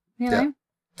do, you know?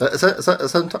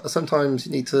 Sometimes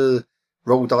you need to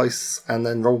roll dice and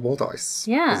then roll more dice.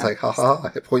 Yeah. It's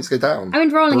like, hit points go down. I mean,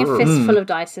 rolling a Brr. fistful of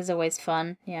dice is always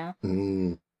fun, yeah.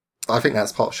 I think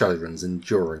that's part of Shadowrun's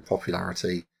enduring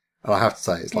popularity. And I have to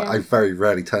say, it's like Yeah. I very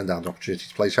rarely turn down the opportunity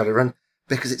to play Shadowrun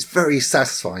because it's very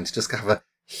satisfying to just have a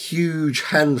huge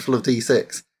handful of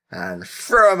D6 and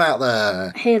throw them out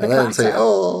there. Hear the and then say, clatter.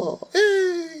 oh,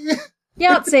 yay!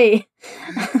 Yahtzee!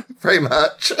 Very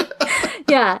much.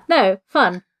 Yeah, no,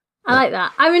 fun. I like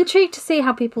that. I'm intrigued to see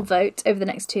how people vote over the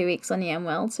next 2 weeks on EM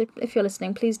World. So if you're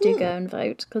listening, please do go and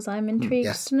vote, because I'm intrigued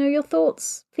Yes. to know your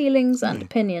thoughts, feelings, and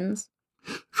opinions.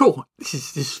 Sure,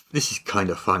 this is kind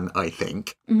of fun, I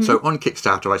think. Mm-hmm. So on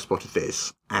Kickstarter, I spotted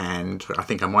this, and I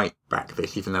think I might back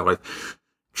this, even though I've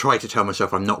tried to tell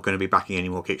myself I'm not going to be backing any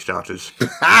more Kickstarters.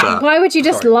 But, Why would you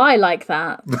just lie like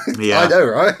that? yeah, I know,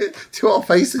 right? To our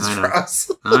faces I for know. us.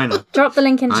 I know. Drop the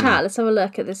link in I know. chat. Let's have a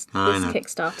look at this I know.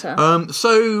 Kickstarter.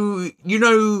 So you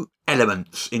know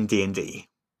elements in D&D.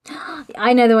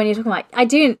 I know the one you're talking about. I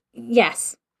do.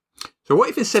 Yes. So what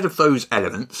if instead of those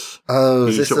elements, Oh,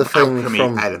 is the this sort the of thing alchemy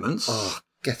from... elements, Oh,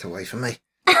 get away from me.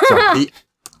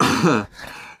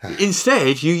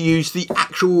 instead you use the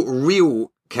actual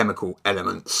real chemical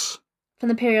elements From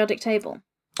the periodic table.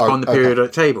 Oh, on the okay.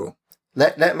 periodic table,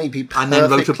 Let me be perfectly... and then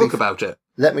wrote a book about it.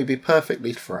 Let me be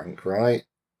perfectly frank, right?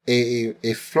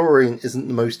 If fluorine isn't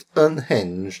the most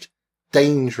unhinged,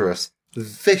 dangerous,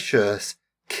 vicious,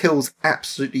 kills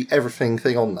absolutely everything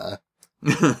thing on there,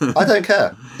 I don't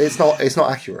care. It's not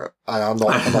accurate, and I'm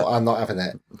not having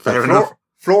it. Fair enough.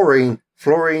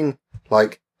 Fluorine,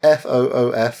 like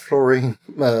FOOF, fluorine.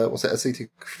 What's it? Acetic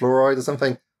fluoride or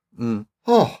something. Mm.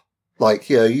 Oh, like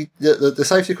the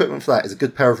safety equipment for that is a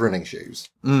good pair of running shoes,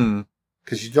 Mm.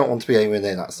 because you don't want to be anywhere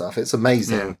near that stuff. It's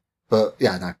amazing, Yeah. but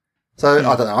yeah, no. So I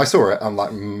don't know. I saw it. I'm like,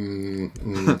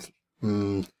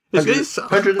 It's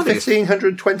 115,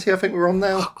 120. I think we're on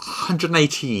now.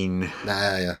 118.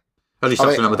 Yeah. At least I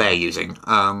that's mean- the number they're using.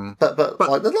 But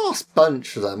like the last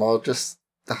bunch of them are just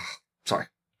sorry.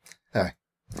 Anyway,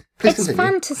 please It's continue.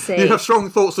 fantasy. You have strong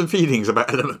thoughts and feelings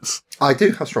about elements. I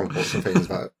do have strong thoughts and feelings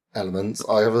about elements.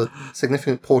 I have a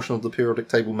significant portion of the periodic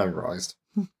table memorised,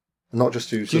 not just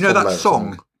due to Do you know Tom that Lehrer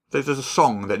song? There's a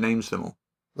song that names them all.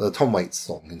 The Tom Waits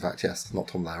song, in fact, yes, not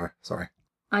Tom Lehrer. Sorry.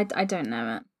 I don't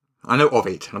know it. I know of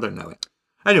it. I don't know it.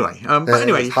 Anyway, but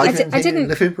anyway, I didn't-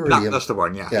 that's the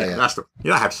one. Yeah, Yeah. That's the.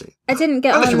 You don't have to sing. I didn't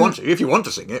get Unless on. you want to. If you want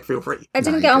to sing it, feel free. I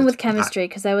didn't No, get you on could. with chemistry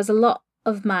because there was a lot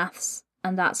of maths,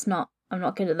 and I'm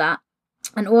not good at that.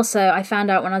 And also, I found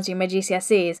out when I was doing my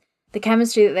GCSEs, the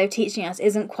chemistry that they're teaching us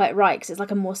isn't quite right, because it's like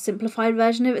a more simplified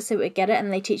version of it, so we get it,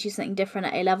 and they teach you something different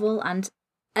at A level, and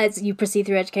as you proceed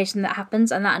through education, that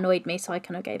happens, and that annoyed me, so I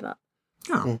kind of gave up.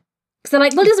 Oh. Because they're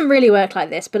like, well, it doesn't really work like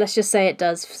this, but let's just say it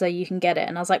does so you can get it.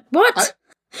 And I was like, what?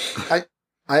 I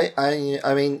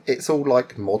mean, it's all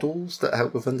like models that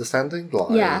help with understanding.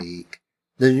 Like Yeah.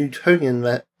 the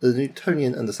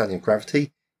Newtonian understanding of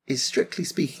gravity is strictly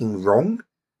speaking wrong.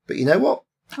 But you know what?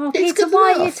 Oh, It's Peter, good why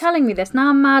are you enough. telling me this? Now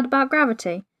I'm mad about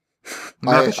gravity.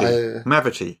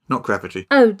 Mavity, not gravity.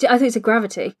 Oh, I thought it said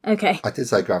gravity. Okay. I did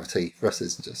say gravity. Russ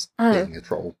is just Oh. being a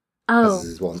troll. Oh. As is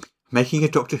his one. Making a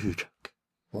Doctor Who joke.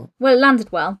 Well, it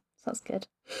landed well. So that's good.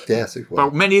 Yeah, super well.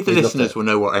 Well, many of the We loved listeners it. will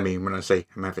know what I mean when I say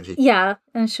Mavity. Yeah,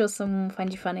 I'm sure someone will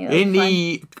find you funny. That'll In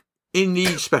be fine. the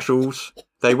specials,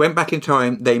 they went back in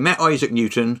time. They met Isaac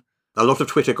Newton. A lot of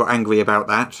Twitter got angry about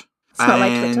that. It's not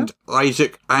like Twitter.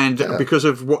 Yeah. Because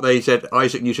of what they said,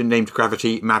 Isaac Newton named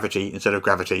gravity Mavity instead of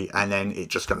gravity, and then it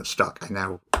just kind of stuck. And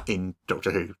now in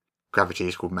Doctor Who, gravity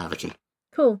is called Mavity.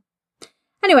 Cool.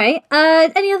 Anyway,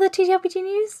 any other TTRPG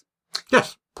news?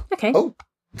 Yes Okay. Oh,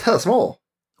 tell us more.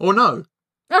 or no?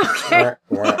 Okay.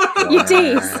 You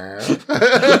tease.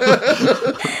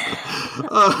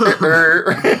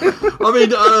 I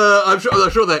mean, I'm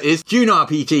sure that is. Dune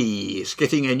RPG is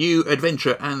getting a new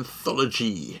adventure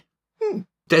anthology.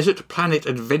 Desert Planet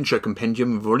Adventure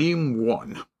Compendium Volume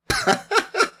 1.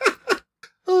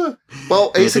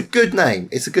 Well, it's a good name.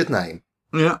 It's a good name.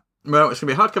 Yeah. Well, it's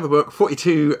going to be a hardcover book,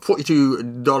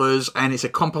 $42, and it's a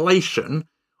compilation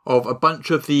of a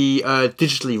bunch of the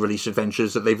digitally released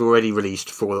adventures that they've already released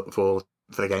for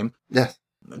the game. Yes.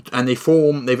 And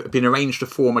they've been arranged to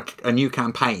form a new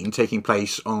campaign taking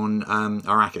place on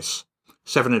Arrakis.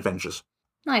 7 adventures.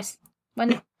 Nice.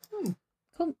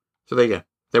 Cool. So there you go.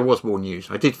 There was more news.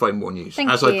 I did find more news, Thank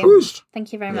as you. I promised.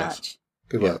 Thank you very Yes. much.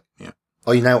 Good work. Yeah.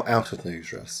 Are you now out of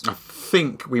news, Russ? I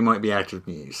think we might be out of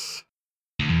news.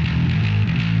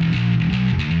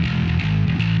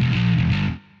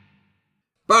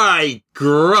 By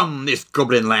grum, this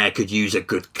goblin lair could use a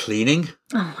good cleaning.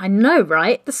 Oh, I know,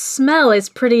 right? The smell is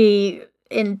pretty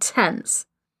intense.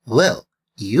 Well,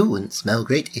 you wouldn't smell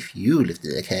great if you lived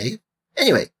in a cave.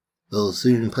 Anyway, we'll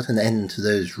soon put an end to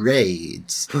those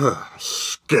raids.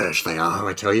 Scourge they are,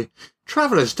 I tell you.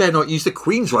 Travellers dare not use the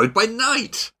Queen's Road by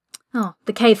night. Oh,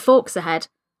 the cave forks ahead.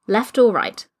 Left or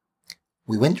right?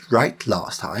 We went right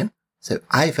last time, so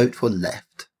I vote for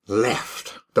left.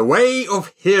 Left. The way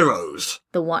of heroes.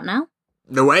 The what now?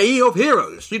 The way of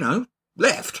heroes, you know.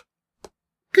 Left.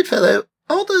 Good fellow,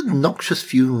 are the noxious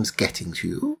fumes getting to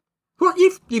you? What,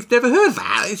 you've never heard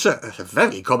that? It's a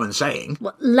very common saying.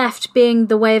 What, left being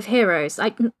the way of heroes? I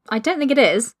don't think it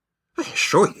is. I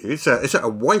assure you, it's a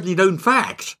widely known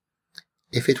fact.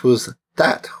 If it was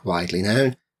that widely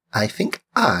known, I think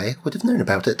I would have known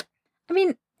about it. I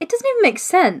mean, it doesn't even make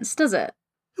sense, does it?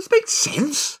 Does it make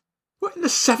sense? What in the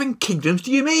 7 Kingdoms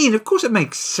do you mean? Of course it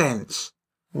makes sense.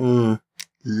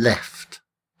 Left.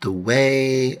 The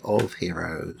way of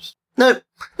heroes. No,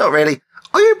 not really.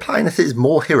 Are you implying that it is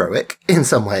more heroic, in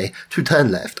some way, to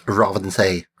turn left rather than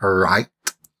say right?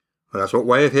 Well, that's what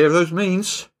way of heroes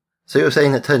means. So you're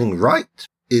saying that turning right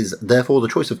is therefore the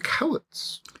choice of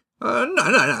cowards? No,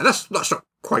 that's not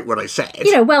quite what I said.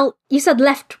 You know, well, you said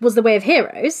left was the way of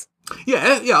heroes.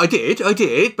 Yeah, I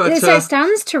did, but... So it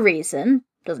stands to reason,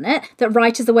 doesn't it, that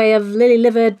right is the way of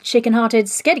lily-livered, chicken-hearted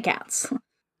scaredy cats.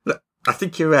 Look, I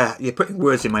think you're putting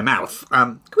words in my mouth.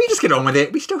 Can we just get on with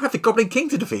it? We still have the Goblin King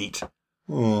to defeat.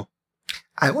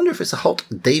 I wonder if it's a hot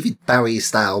David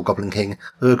Bowie-style Goblin King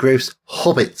or a gross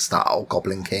Hobbit-style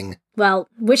Goblin King. Well,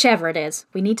 whichever it is,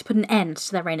 we need to put an end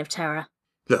to their reign of terror.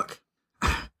 Look,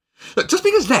 just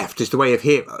because left is the way of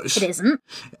heroes... It isn't.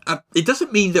 It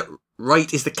doesn't mean that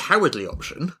right is the cowardly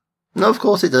option. No, of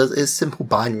course it does. It's simple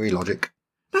binary logic.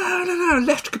 No.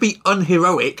 Left could be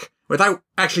unheroic without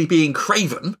actually being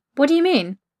craven. What do you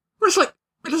mean? Well, it's like,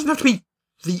 it doesn't have to be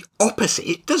the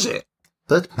opposite, does it?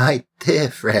 But my dear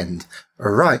friend,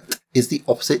 right is the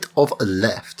opposite of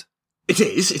left. It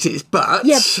is, but...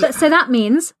 Yeah, but so that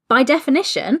means, by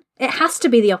definition, it has to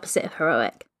be the opposite of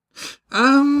heroic.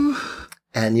 And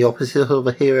the opposite of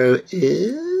a hero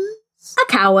is... A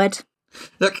coward.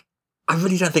 Look, I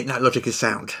really don't think that logic is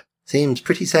sound. Seems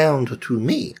pretty sound to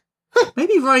me.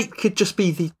 Maybe right could just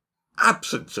be the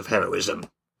absence of heroism.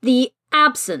 The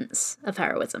absence of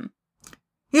heroism.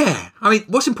 Yeah, I mean,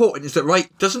 what's important is that right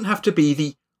doesn't have to be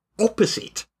the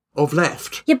opposite of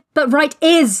left. Yeah, but right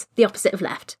is the opposite of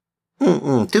left.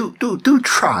 Do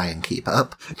try and keep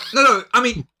up. No, I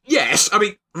mean, yes,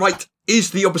 right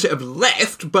is the opposite of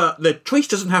left, but the choice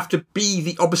doesn't have to be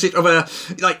the opposite of a,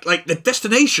 like the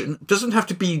destination doesn't have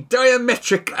to be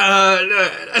diametric,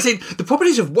 as in, the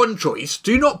properties of one choice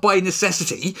do not by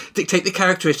necessity dictate the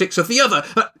characteristics of the other.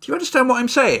 Do you understand what I'm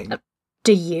saying?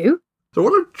 Do you? So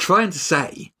what I'm trying to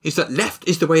say is that left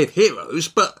is the way of heroes,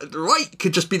 but the right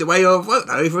could just be the way of, I don't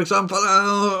know, for example,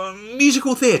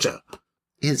 musical theatre.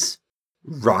 Is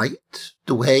right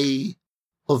the way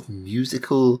of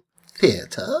musical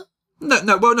theatre? No,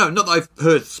 not that I've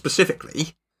heard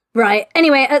specifically. Right.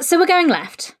 Anyway, so we're going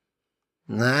left.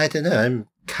 I don't know, I'm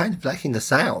kind of liking the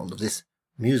sound of this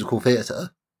musical theatre.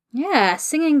 Yeah,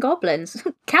 singing goblins.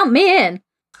 Count me in.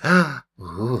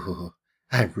 Ooh,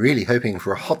 I'm really hoping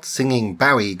for a hot singing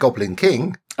Bowie Goblin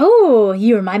King. Oh,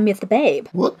 you remind me of the Babe.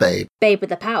 What, babe? Babe with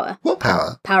the power. What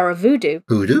power? Power of voodoo.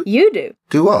 Voodoo? You do.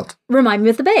 Do what? Remind me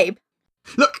of the Babe.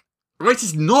 Look, right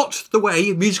is not the way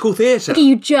of musical theatre. Okay,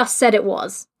 you just said it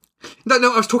was. No,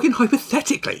 I was talking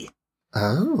hypothetically.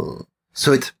 Oh,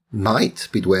 so it might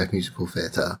be the way of musical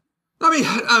theatre. I mean,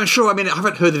 I'm sure, I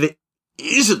haven't heard that it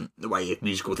isn't the way of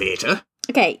musical theatre.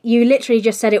 Okay, you literally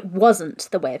just said it wasn't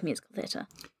the way of musical theatre.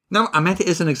 No, I meant it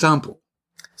as an example.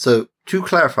 So, to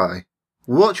clarify,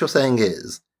 what you're saying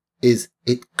is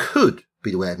it could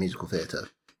be the way of musical theatre.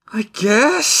 I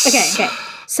guess. Okay.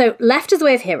 So left is the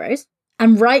way of heroes,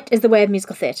 and right is the way of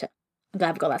musical theatre. I'm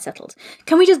glad we got that settled.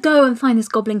 Can we just go and find this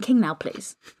Goblin King now,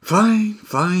 please? Fine.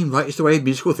 Right is the way of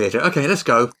musical theatre. Okay, let's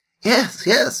go.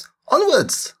 Yes.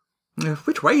 Onwards.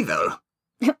 Which way, though?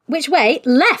 Which way?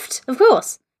 Left, of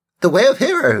course. The way of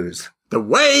heroes. The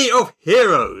way of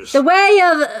heroes. The way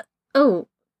of... Oh,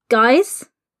 guys?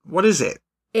 What is it?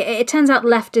 It turns out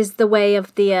left is the way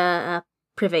of the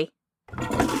privy.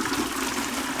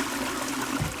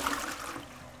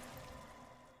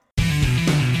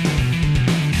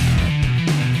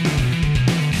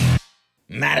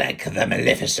 Malak the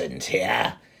Maleficent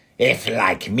here. If,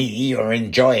 like me, you're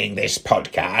enjoying this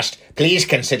podcast, please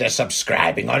consider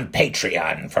subscribing on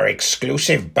Patreon for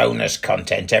exclusive bonus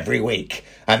content every week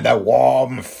and the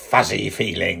warm, fuzzy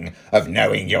feeling of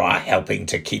knowing you are helping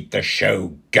to keep the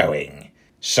show going.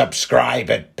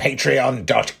 Subscribe at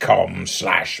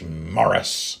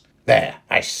patreon.com/Morris. There,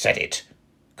 I said it.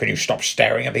 Can you stop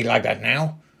staring at me like that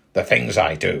now? The things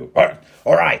I do. All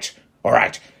right.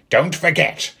 Don't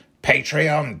forget.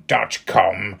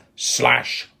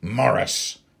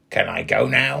 Patreon.com/Morris. Can I go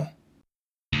now?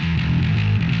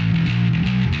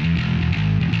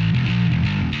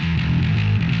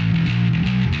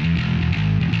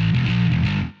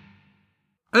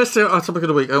 Let's do our topic of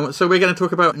the week. So we're going to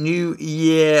talk about New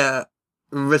Year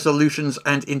resolutions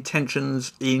and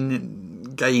intentions in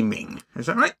gaming. Is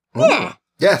that right? Yeah.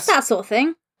 Yes. That sort of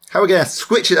thing. How are we going to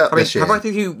switch it up this year? Have either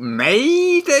of you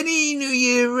made any New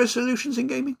Year resolutions in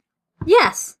gaming?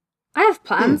 Yes. I have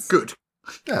plans. Good.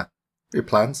 Yeah. Your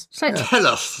plans. So- Yeah. Tell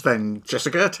us then,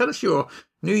 Jessica. Tell us your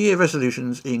New Year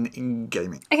resolutions in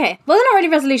gaming. Okay, well, they're not really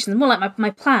resolutions, more like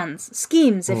my plans,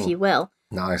 schemes, if you will.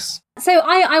 Nice. So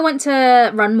I want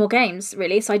to run more games,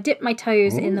 really. So I dipped my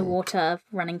toes in the water of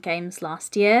running games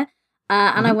last year,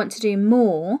 and I want to do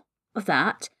more of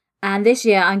that. And this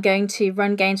year I'm going to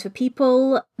run games for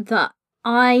people that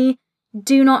I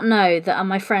do not know that are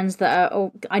my friends that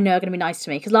I know are going to be nice to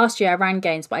me. Because last year I ran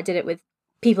games, but I did it with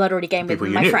people I'd already gamed with,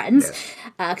 my friends,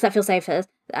 because that feels safer.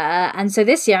 And so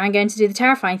this year I'm going to do the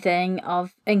terrifying thing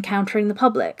of encountering the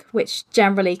public, which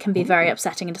generally can be very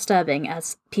upsetting and disturbing,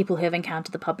 as people who have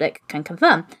encountered the public can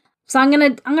confirm. So I'm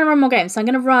gonna run more games. So I'm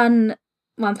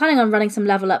planning on running some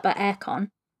Level Up at Aircon,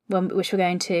 which we're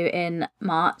going to in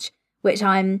March, which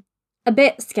I'm a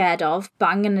bit scared of, but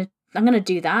I'm gonna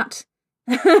do that.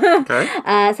 Okay.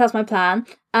 So that's my plan.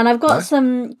 And I've got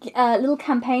some little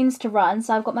campaigns to run.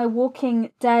 So I've got my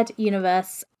Walking Dead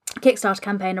universe Kickstarter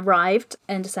campaign arrived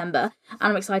in December, and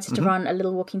I'm excited to run a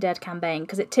little Walking Dead campaign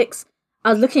because it ticks.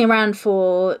 I was looking around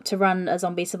to run a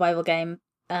zombie survival game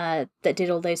that did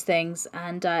all those things,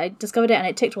 and I discovered it, and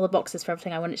it ticked all the boxes for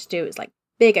everything I wanted to do. It was like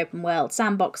big open world,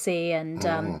 sandboxy, and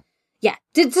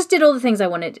just did all the things I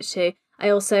wanted it to. I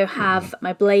also have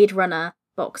my Blade Runner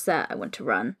box set I want to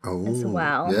run as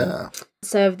well. Yeah.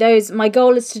 So my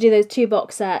goal is to do those 2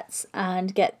 box sets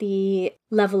and get the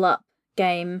Level Up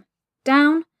game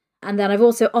down. And then I've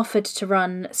also offered to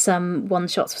run some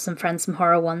one-shots for some friends, some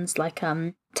horror ones, like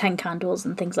 10 Candles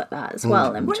and things like that as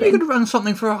well. In When are you between. going to run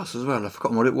something for us as well? I've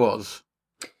forgotten what it was.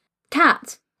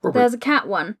 Cat. Robert. There's a cat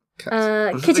one.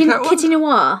 Was it Kitty, the cat one? Kitty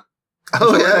Noir.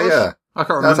 Oh, Is that what it was? yeah. I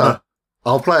can't That's remember.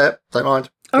 I'll play it. Don't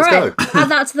mind. All Let's right, go. add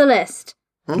that to the list.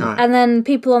 Right. And then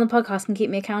people on the podcast can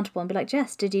keep me accountable and be like,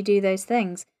 Jess, did you do those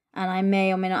things? And I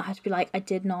may or may not have to be like, I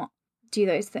did not do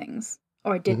those things.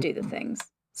 Or I did do the things.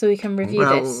 So we can review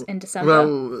this in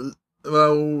December.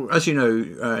 Well, as you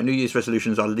know, New Year's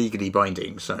resolutions are legally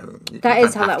binding, so... That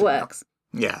is how that works.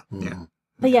 Yeah.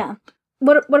 But yeah.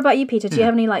 What about you, Peter? Do you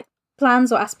have any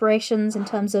plans or aspirations in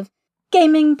terms of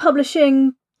gaming,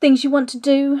 publishing, things you want to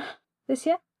do this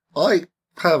year? I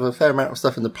have a fair amount of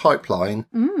stuff in the pipeline.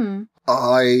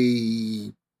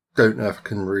 I don't know if I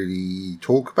can really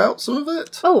talk about some of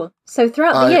it. Oh, so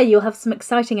throughout the year you'll have some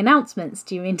exciting announcements,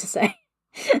 do you mean to say?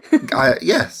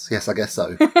 Yes, I guess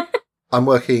so. I'm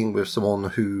working with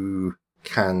someone who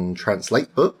can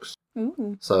translate books.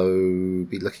 Ooh. So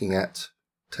be looking at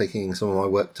taking some of my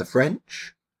work to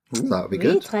French. So that would be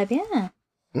good. Très bien.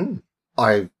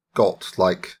 I've got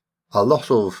like a lot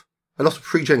of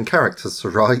pre-gen characters to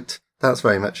write. That's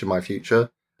very much in my future.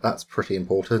 That's pretty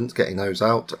important, getting those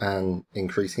out and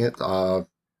increasing it. I've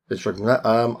been struggling with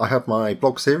that. I have my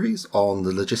blog series on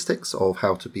the logistics of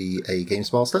how to be a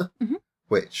games master,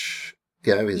 which,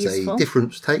 is Useful. a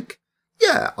different take.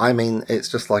 Yeah, I mean, it's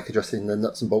just like addressing the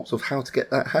nuts and bolts of how to get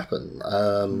that happen.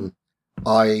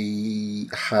 I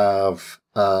have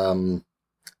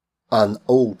an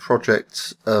old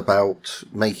project about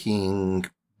making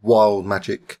wild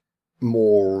magic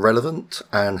more relevant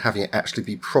and having it actually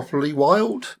be properly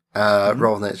wild,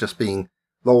 rather than it just being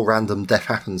roll random death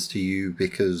happens to you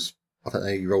because, I don't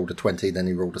know, you rolled a 20, then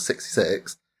you rolled a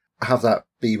 66. Have that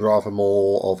be rather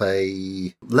more of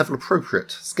a level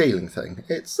appropriate scaling thing.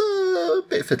 It's a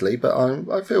bit fiddly, but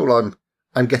I feel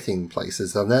I'm getting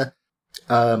places on there.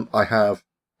 I have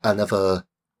another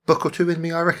book or two in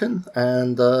me, I reckon,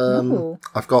 and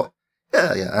I've got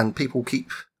and people keep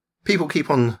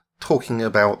on talking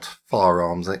about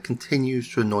firearms, and it continues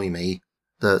to annoy me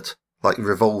that like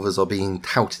revolvers are being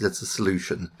touted as a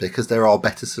solution, because there are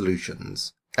better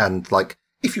solutions. And like,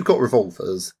 if you've got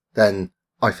revolvers, then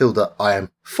I feel that I am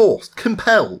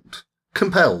compelled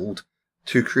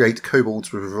to create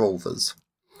kobolds with revolvers.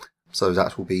 So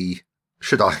that will be,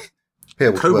 should I be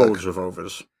able to work? Kobolds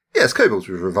revolvers. Yes, kobolds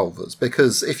with revolvers,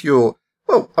 because if you're,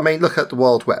 well, I mean, look at the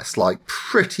Wild West, like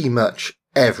pretty much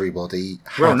everybody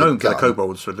had Well known a for the gun.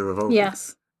 kobolds with the revolver.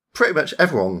 Yes. Pretty much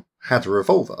everyone had a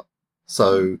revolver.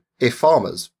 So if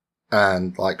farmers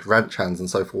and like ranch hands and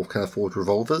so forth can afford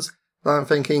revolvers, then I'm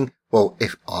thinking, well,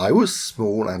 if I was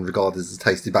small and regarded as a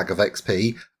tasty bag of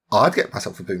XP, I'd get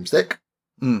myself a boomstick.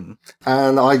 Mm.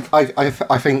 And I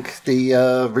think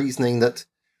the reasoning that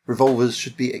revolvers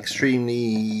should be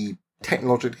extremely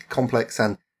technologically complex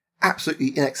and absolutely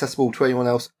inaccessible to anyone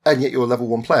else, and yet your level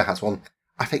 1 player has one,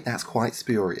 I think that's quite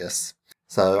spurious.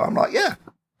 So I'm like, yeah,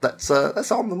 let's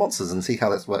arm the monsters and see how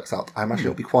this works out. I imagine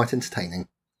it'll be quite entertaining.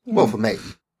 Yeah. Well, for me,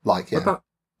 like, yeah. What about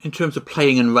in terms of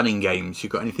playing and running games? You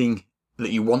got anything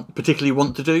that you particularly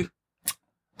want to do?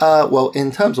 Well,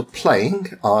 in terms of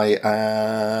playing,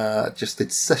 I just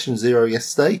did Session 0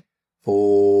 yesterday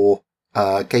for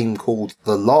a game called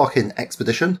The Larkin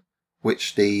Expedition,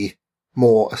 which the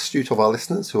more astute of our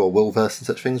listeners who are well-versed in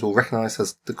such things will recognise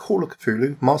as the Call of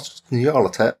Cthulhu Masters of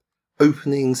Nyarlathotep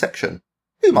opening section.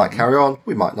 We might carry on,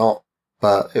 we might not,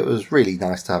 but it was really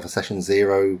nice to have a Session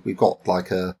 0. We've got like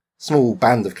a small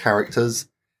band of characters,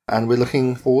 and we're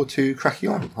looking forward to cracking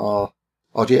on.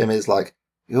 Our GM is like,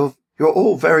 you're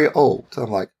all very old. I'm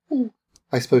like, oh,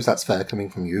 I suppose that's fair coming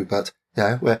from you, but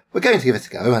yeah, we're going to give it a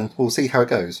go, and we'll see how it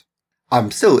goes.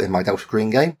 I'm still in my Delta Green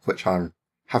game, which I'm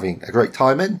having a great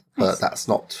time in, but Nice. that's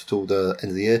not till the end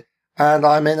of the year. And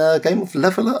I'm in a game of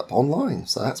Level Up online,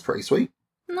 so that's pretty sweet.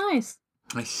 Nice.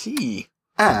 I see.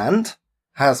 And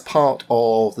as part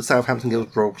of the Southampton Guild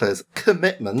of Role Players'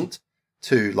 commitment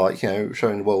to, like,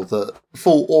 showing the world the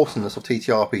full awesomeness of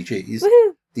TTRPGs,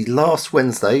 Woohoo! the last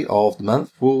Wednesday of the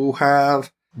month will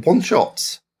have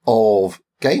one-shots of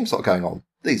games that are going on.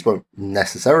 These won't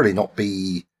necessarily not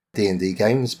be D&D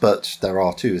games, but there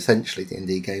are two essentially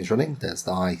D&D games running. There's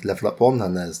the high level up one,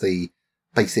 and there's the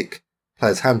basic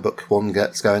Player's Handbook one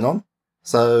that's going on.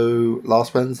 So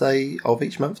last Wednesday of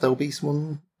each month, there'll be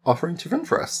someone offering to run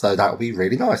for us. So that'll be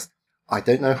really nice. I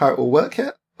don't know how it will work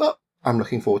yet, but I'm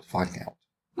looking forward to finding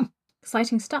out.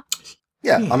 Exciting stuff.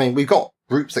 Yeah, I mean, we've got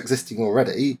groups existing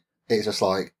already. It's just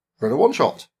like, run a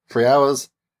one-shot, 3 hours,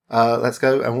 let's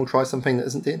go, and we'll try something that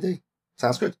isn't D&D.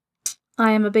 Sounds good.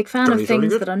 I am a big fan Jolly, of jolly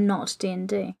things good. that are not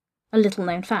D&D. A little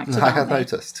known fact I about have me.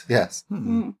 noticed, yes.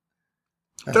 Mm.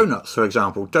 Donuts, for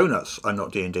example. Donuts are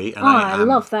not D&D, and Oh, I I am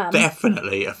love them.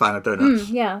 definitely a fan of donuts.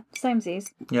 Yeah, samesies.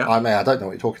 Yeah. I don't know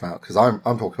what you're talking about, because I'm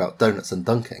talking about Donuts and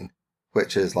Dunking,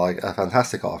 which is like a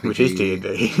fantastic RPG. Which is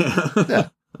D&D. Yeah.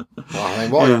 I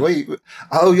mean,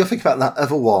 oh, you're thinking about that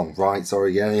other one, right?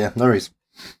 Sorry, yeah, no worries.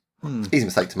 Easy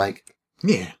mistake to make.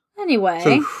 Yeah. Anyway,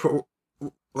 So,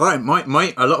 right,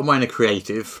 a lot of mine are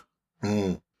creative.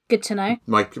 Mm. good to know.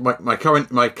 My current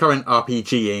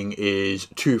RPGing is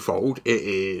twofold. It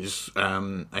is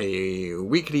a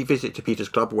weekly visit to Peter's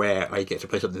Club where I get to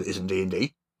play something that isn't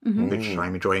D&D. which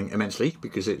I'm enjoying immensely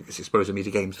because it's exposing me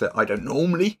to games that I don't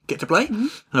normally get to play.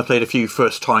 And I played a few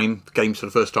first-time games for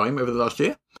the first time over the last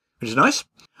year, which is nice.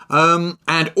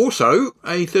 And also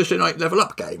a Thursday night level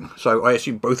up game. So I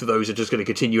assume both of those are just going to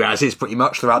continue as is pretty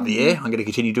much throughout the year. I'm going to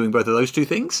continue doing both of those two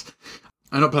things.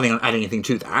 I'm not planning on adding anything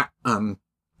to that. I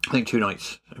think 2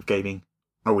 nights of gaming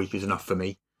a week is enough for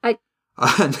me.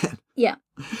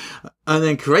 And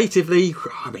then creatively,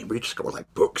 I mean, we just got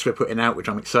like books we're putting out, which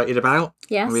I'm excited about.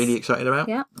 Yes. I'm really excited about.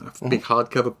 Yeah. Big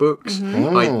hardcover books.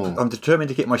 I'm determined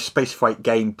to get my Spacefight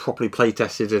game properly play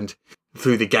tested and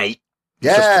through the gate.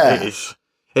 It's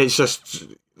just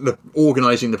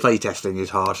organising the play testing is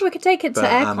hard. We could take it to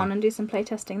Aircon and do some play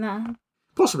testing there.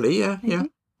 Possibly, yeah.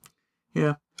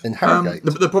 In Harrogate.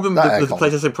 The problem with the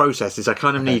playtesting process is I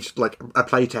kind of need like a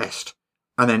playtest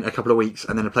and then a couple of weeks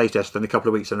and then a playtest and a couple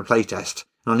of weeks and a playtest.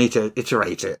 And I need to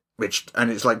iterate it, and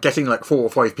it's like getting like 4 or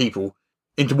 5 people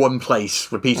into one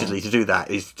place repeatedly to do that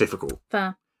is difficult.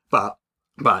 Fair. But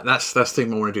that's the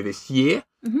thing I want to do this year.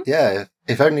 Yeah,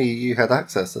 if only you had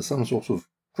access to some sort of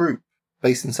group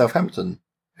based in Southampton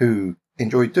who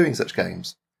enjoyed doing such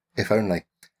games. If only.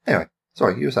 Anyway,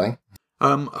 sorry, you were saying?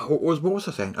 What was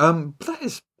I saying?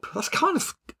 That's kind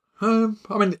of.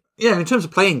 I mean, yeah. In terms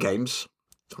of playing games,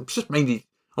 I'm just mainly.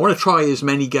 I want to try as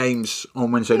many games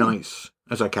on Wednesday nights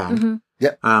as I can.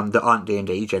 Yep. That aren't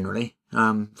D&D generally.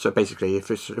 So basically,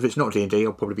 if it's not D&D,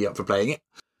 I'll probably be up for playing it.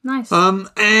 Nice.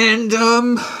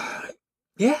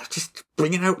 Yeah, just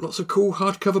bringing out lots of cool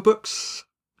hardcover books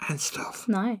and stuff.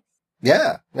 Nice.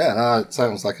 Yeah. No, it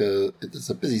sounds like it's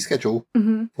a busy schedule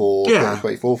for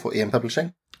 2024 for EM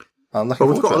Publishing. I'm looking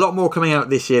Well, we've forward got to a lot more coming out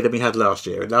this year than we had last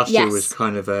year. And last year Yes. was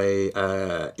kind of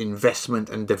a investment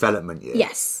and development year.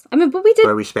 Yes. I mean, but we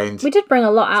did bring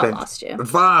a lot out spent last year.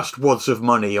 vast wads of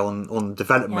money on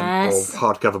development Yes. of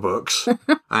hardcover books.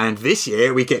 And this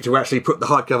year we get to actually put the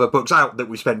hardcover books out that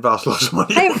we spent vast lots of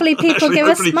money on. Hopefully people give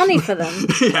us money for them.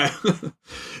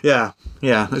 Yeah.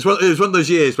 It was one of those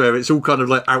years where it's all kind of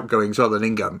like outgoings rather than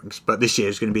incomings. But this year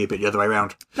is going to be a bit the other way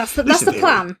around. That's the Listen,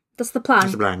 plan. That's the plan.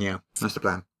 That's the plan, yeah. That's the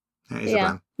plan. That is the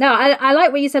plan. No, I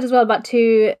like what you said as well about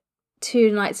two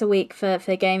nights a week for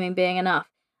gaming being enough.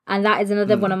 And that is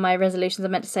another one of my resolutions I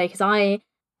meant to say, because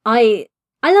I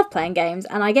love playing games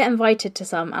and I get invited to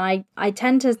some, and I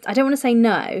tend to, I don't want to say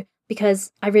no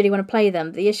because I really want to play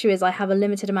them. The issue is I have a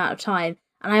limited amount of time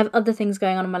and I have other things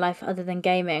going on in my life other than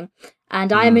gaming.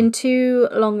 And I am in 2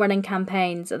 long-running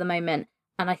campaigns at the moment,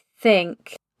 and I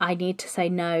think I need to say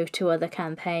no to other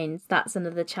campaigns. That's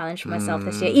another challenge for myself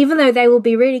this year, even though they will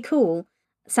be really cool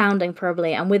sounding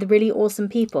probably and with really awesome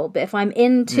people. But if I'm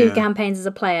in 2 campaigns as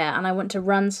a player and I want to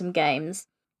run some games,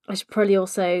 I should probably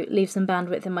also leave some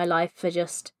bandwidth in my life for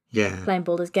just playing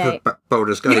Baldur's Gate.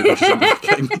 Baldur's Gate, which is a good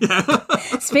game.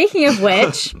 Yeah. Speaking of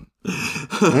which,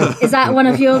 is that one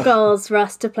of your goals,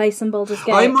 Russ, to play some Baldur's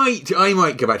Gate? I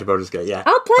might go back to Baldur's Gate, yeah.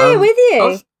 I'll play it with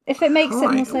you if it makes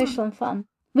it more social and fun.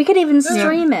 We could even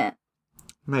stream it.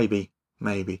 Maybe.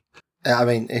 I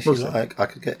mean, if you like, I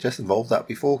could get Jess involved. That'd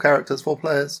be 4 characters, 4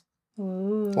 players.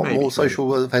 Ooh. What more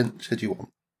social event should you want?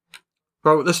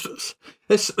 Well,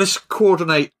 let's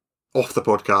coordinate off the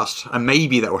podcast, and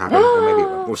maybe that will happen, or maybe it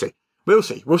won't. We'll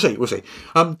see.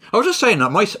 I was just saying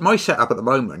that my setup at the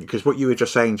moment, because what you were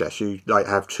just saying, Jess, you like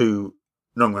have 2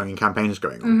 long-running campaigns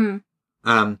going on.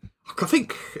 I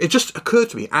think it just occurred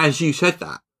to me as you said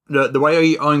that. The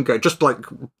way I'm going, just like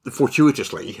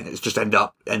fortuitously, it's just ended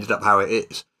up how it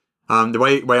is. The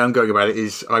way I'm going about it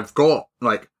is I've got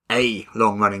like a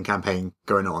long running campaign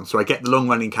going on, so I get the long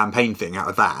running campaign thing out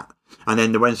of that, and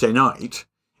then the Wednesday night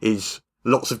is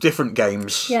lots of different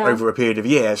games over a period of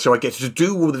years, so I get to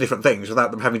do all the different things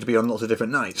without them having to be on lots of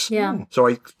different nights. Yeah. So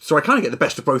I kind of get the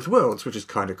best of both worlds, which is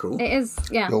kind of cool. It is.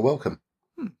 Yeah. You're welcome.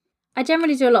 I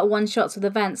generally do a lot of one-shots with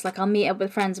events. Like, I'll meet up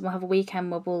with friends and we'll have a weekend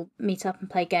where we'll meet up and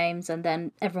play games, and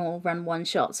then everyone will run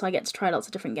one-shot, so I get to try lots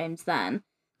of different games then.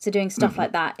 So doing stuff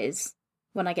like that is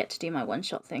when I get to do my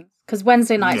one-shot things. Because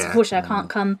Wednesday nights, unfortunately, I can't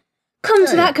come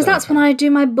to that, because that's when I do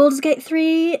my Baldur's Gate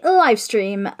 3 live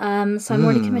stream. So I'm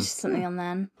already committed to something on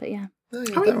then. But yeah.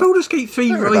 How many Baldur's Gate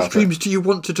 3 live streams do you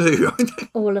want to do?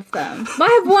 All of them. But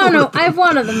I have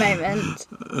one at the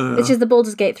moment, which is the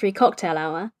Baldur's Gate 3 cocktail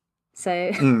hour.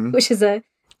 So, which is a...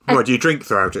 What, do you drink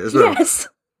throughout it as well? Yes,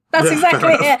 that's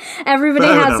exactly it. Everybody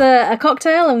has a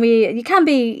cocktail, and you can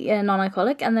be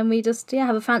non-alcoholic, and then we just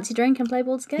have a fancy drink and play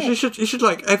Baldur's Gate. You should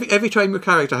like every time your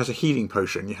character has a healing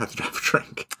potion, you have to have a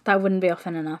drink. That wouldn't be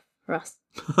often enough, Russ.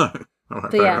 All right,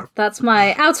 but yeah, that's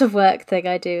my out of work thing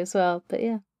I do as well. But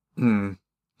yeah.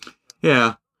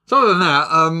 Yeah. So other than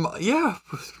that,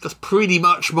 that's pretty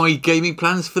much my gaming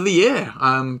plans for the year.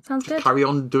 Sounds just good. Carry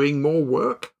on doing more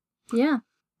work, Yeah.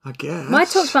 I guess. Well, I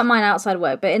talked about mine outside of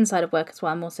work, but inside of work as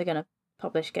well, I'm also going to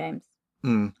publish games.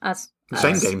 As the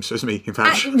same games as me, in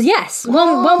fact. yes, one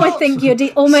I think you're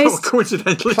almost... So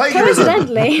coincidentally. Plagiarism.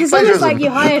 Coincidentally, it's almost like you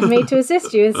hired me to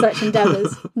assist you with such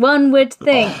endeavours. One would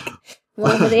think.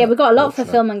 We've got a lot of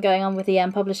fulfillment going on with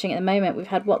EM Publishing at the moment. We've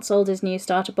had What's Old is New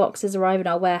starter boxes arrive in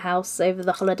our warehouse over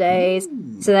the holidays,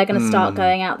 so they're going to start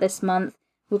going out this month.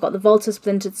 We've got the Vault of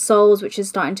Splintered Souls, which is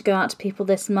starting to go out to people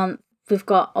this month. We've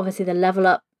got, obviously, the Level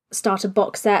Up starter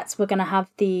box sets. We're going to have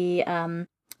the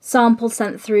sample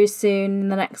sent through soon in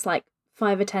the next, 5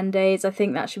 or 10 days. I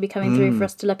think that should be coming through for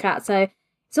us to look at. So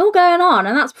it's all going on,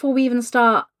 and that's before we even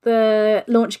start the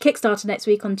launch Kickstarter next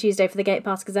week on Tuesday for the Gate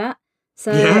Pass Gazette.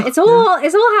 So it's all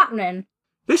happening.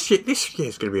 This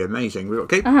year's going to be amazing. We've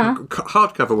got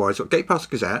hardcover-wise, we've got Gate Pass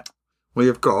Gazette.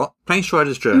 We've got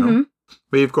Planestrider's Journal.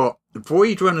 We've got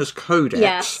Void Runner's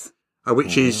Codex,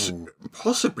 which is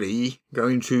possibly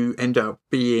going to end up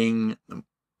being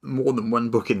more than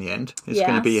one book in the end. It's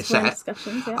going to be a set.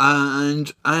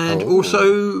 And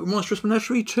also Monstrous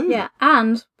Menagerie 2. Yeah,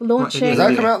 and launching... Does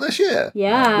that come out this year?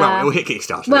 Yeah. Well, it will hit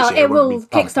Kickstarter Well, this year.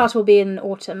 Kickstarter will be in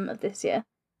autumn of this year.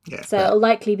 Yeah. So it'll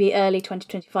likely be early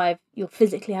 2025. You'll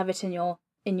physically have it in your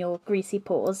greasy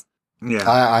paws. Yeah.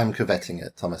 I'm coveting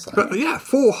it, Thomas. But yeah,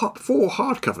 four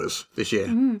hardcovers this year.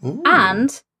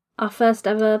 And our first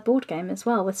ever board game as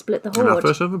well with Split the Horde. And our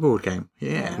first ever board game.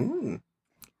 Yeah.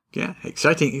 Yeah,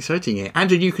 exciting year.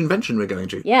 And a new convention we're going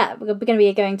to. Yeah, we're going to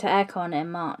be going to Aircon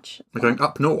in March. We're going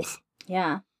up north.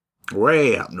 Yeah.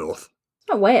 Way up north. It's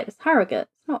not way up, it's Harrogate.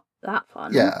 It's not that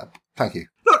fun. Yeah, thank you.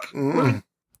 Look,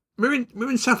 we're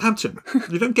in Southampton.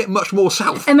 You don't get much more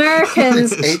south.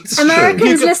 Americans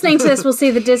listening to this will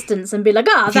see the distance and be like,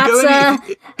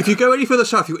 if you go any further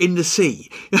south, you're in the sea.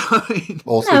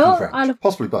 Or speaking French.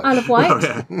 Possibly both. Isle of Wight. Oh,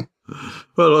 yeah.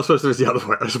 Well, I suppose there's the other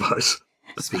way, I suppose.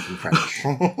 Speaking French.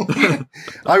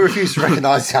 I refuse to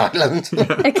recognise the island.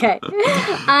 Okay. But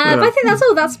I think that's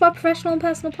all. That's our professional and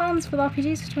personal plans for the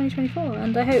RPGs for 2024.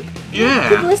 And I hope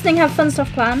people listening have fun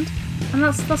stuff planned. And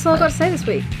that's all I've got to say this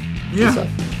week. Yeah. So,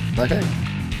 okay.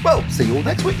 Well, see you all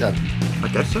next week then. I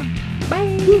guess so.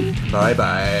 Bye.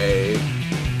 Bye-bye.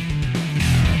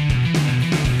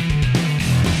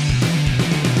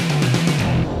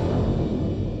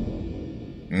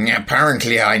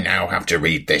 Apparently I now have to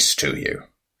read this to you.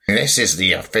 This is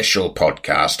the official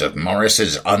podcast of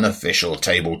Morris's unofficial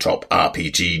tabletop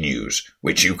RPG news,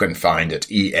 which you can find at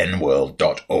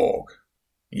enworld.org.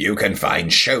 You can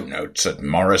find show notes at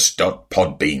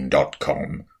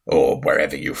morris.podbean.com or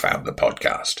wherever you found the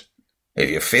podcast. If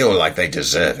you feel like they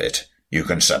deserve it, you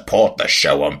can support the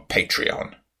show on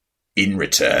Patreon. In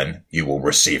return, you will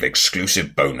receive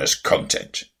exclusive bonus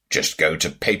content. Just go to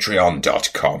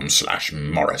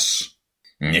patreon.com/Morris.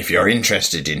 If you're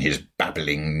interested in his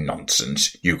babbling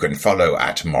nonsense, you can follow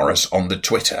at Morris on the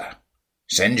Twitter.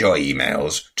 Send your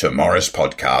emails to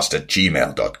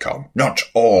morrispodcast@gmail.com. Not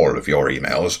all of your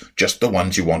emails, just the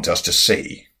ones you want us to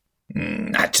see.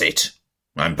 That's it.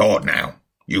 I'm bored now.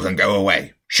 You can go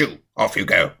away. Shoo, off you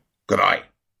go. Goodbye.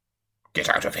 Get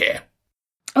out of here.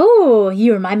 Oh,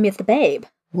 you remind me of the Babe.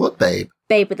 What, babe?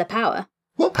 Babe with the power.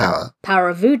 What power? Power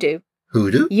of voodoo.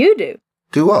 Hoodoo? You do.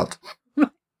 Do what?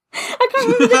 I can't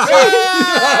remember the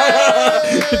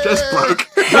tune. It just broke.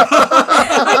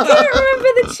 I can't remember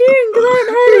the tune because I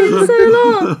haven't heard it in so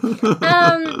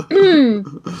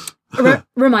long.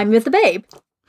 Remind me of the Babe.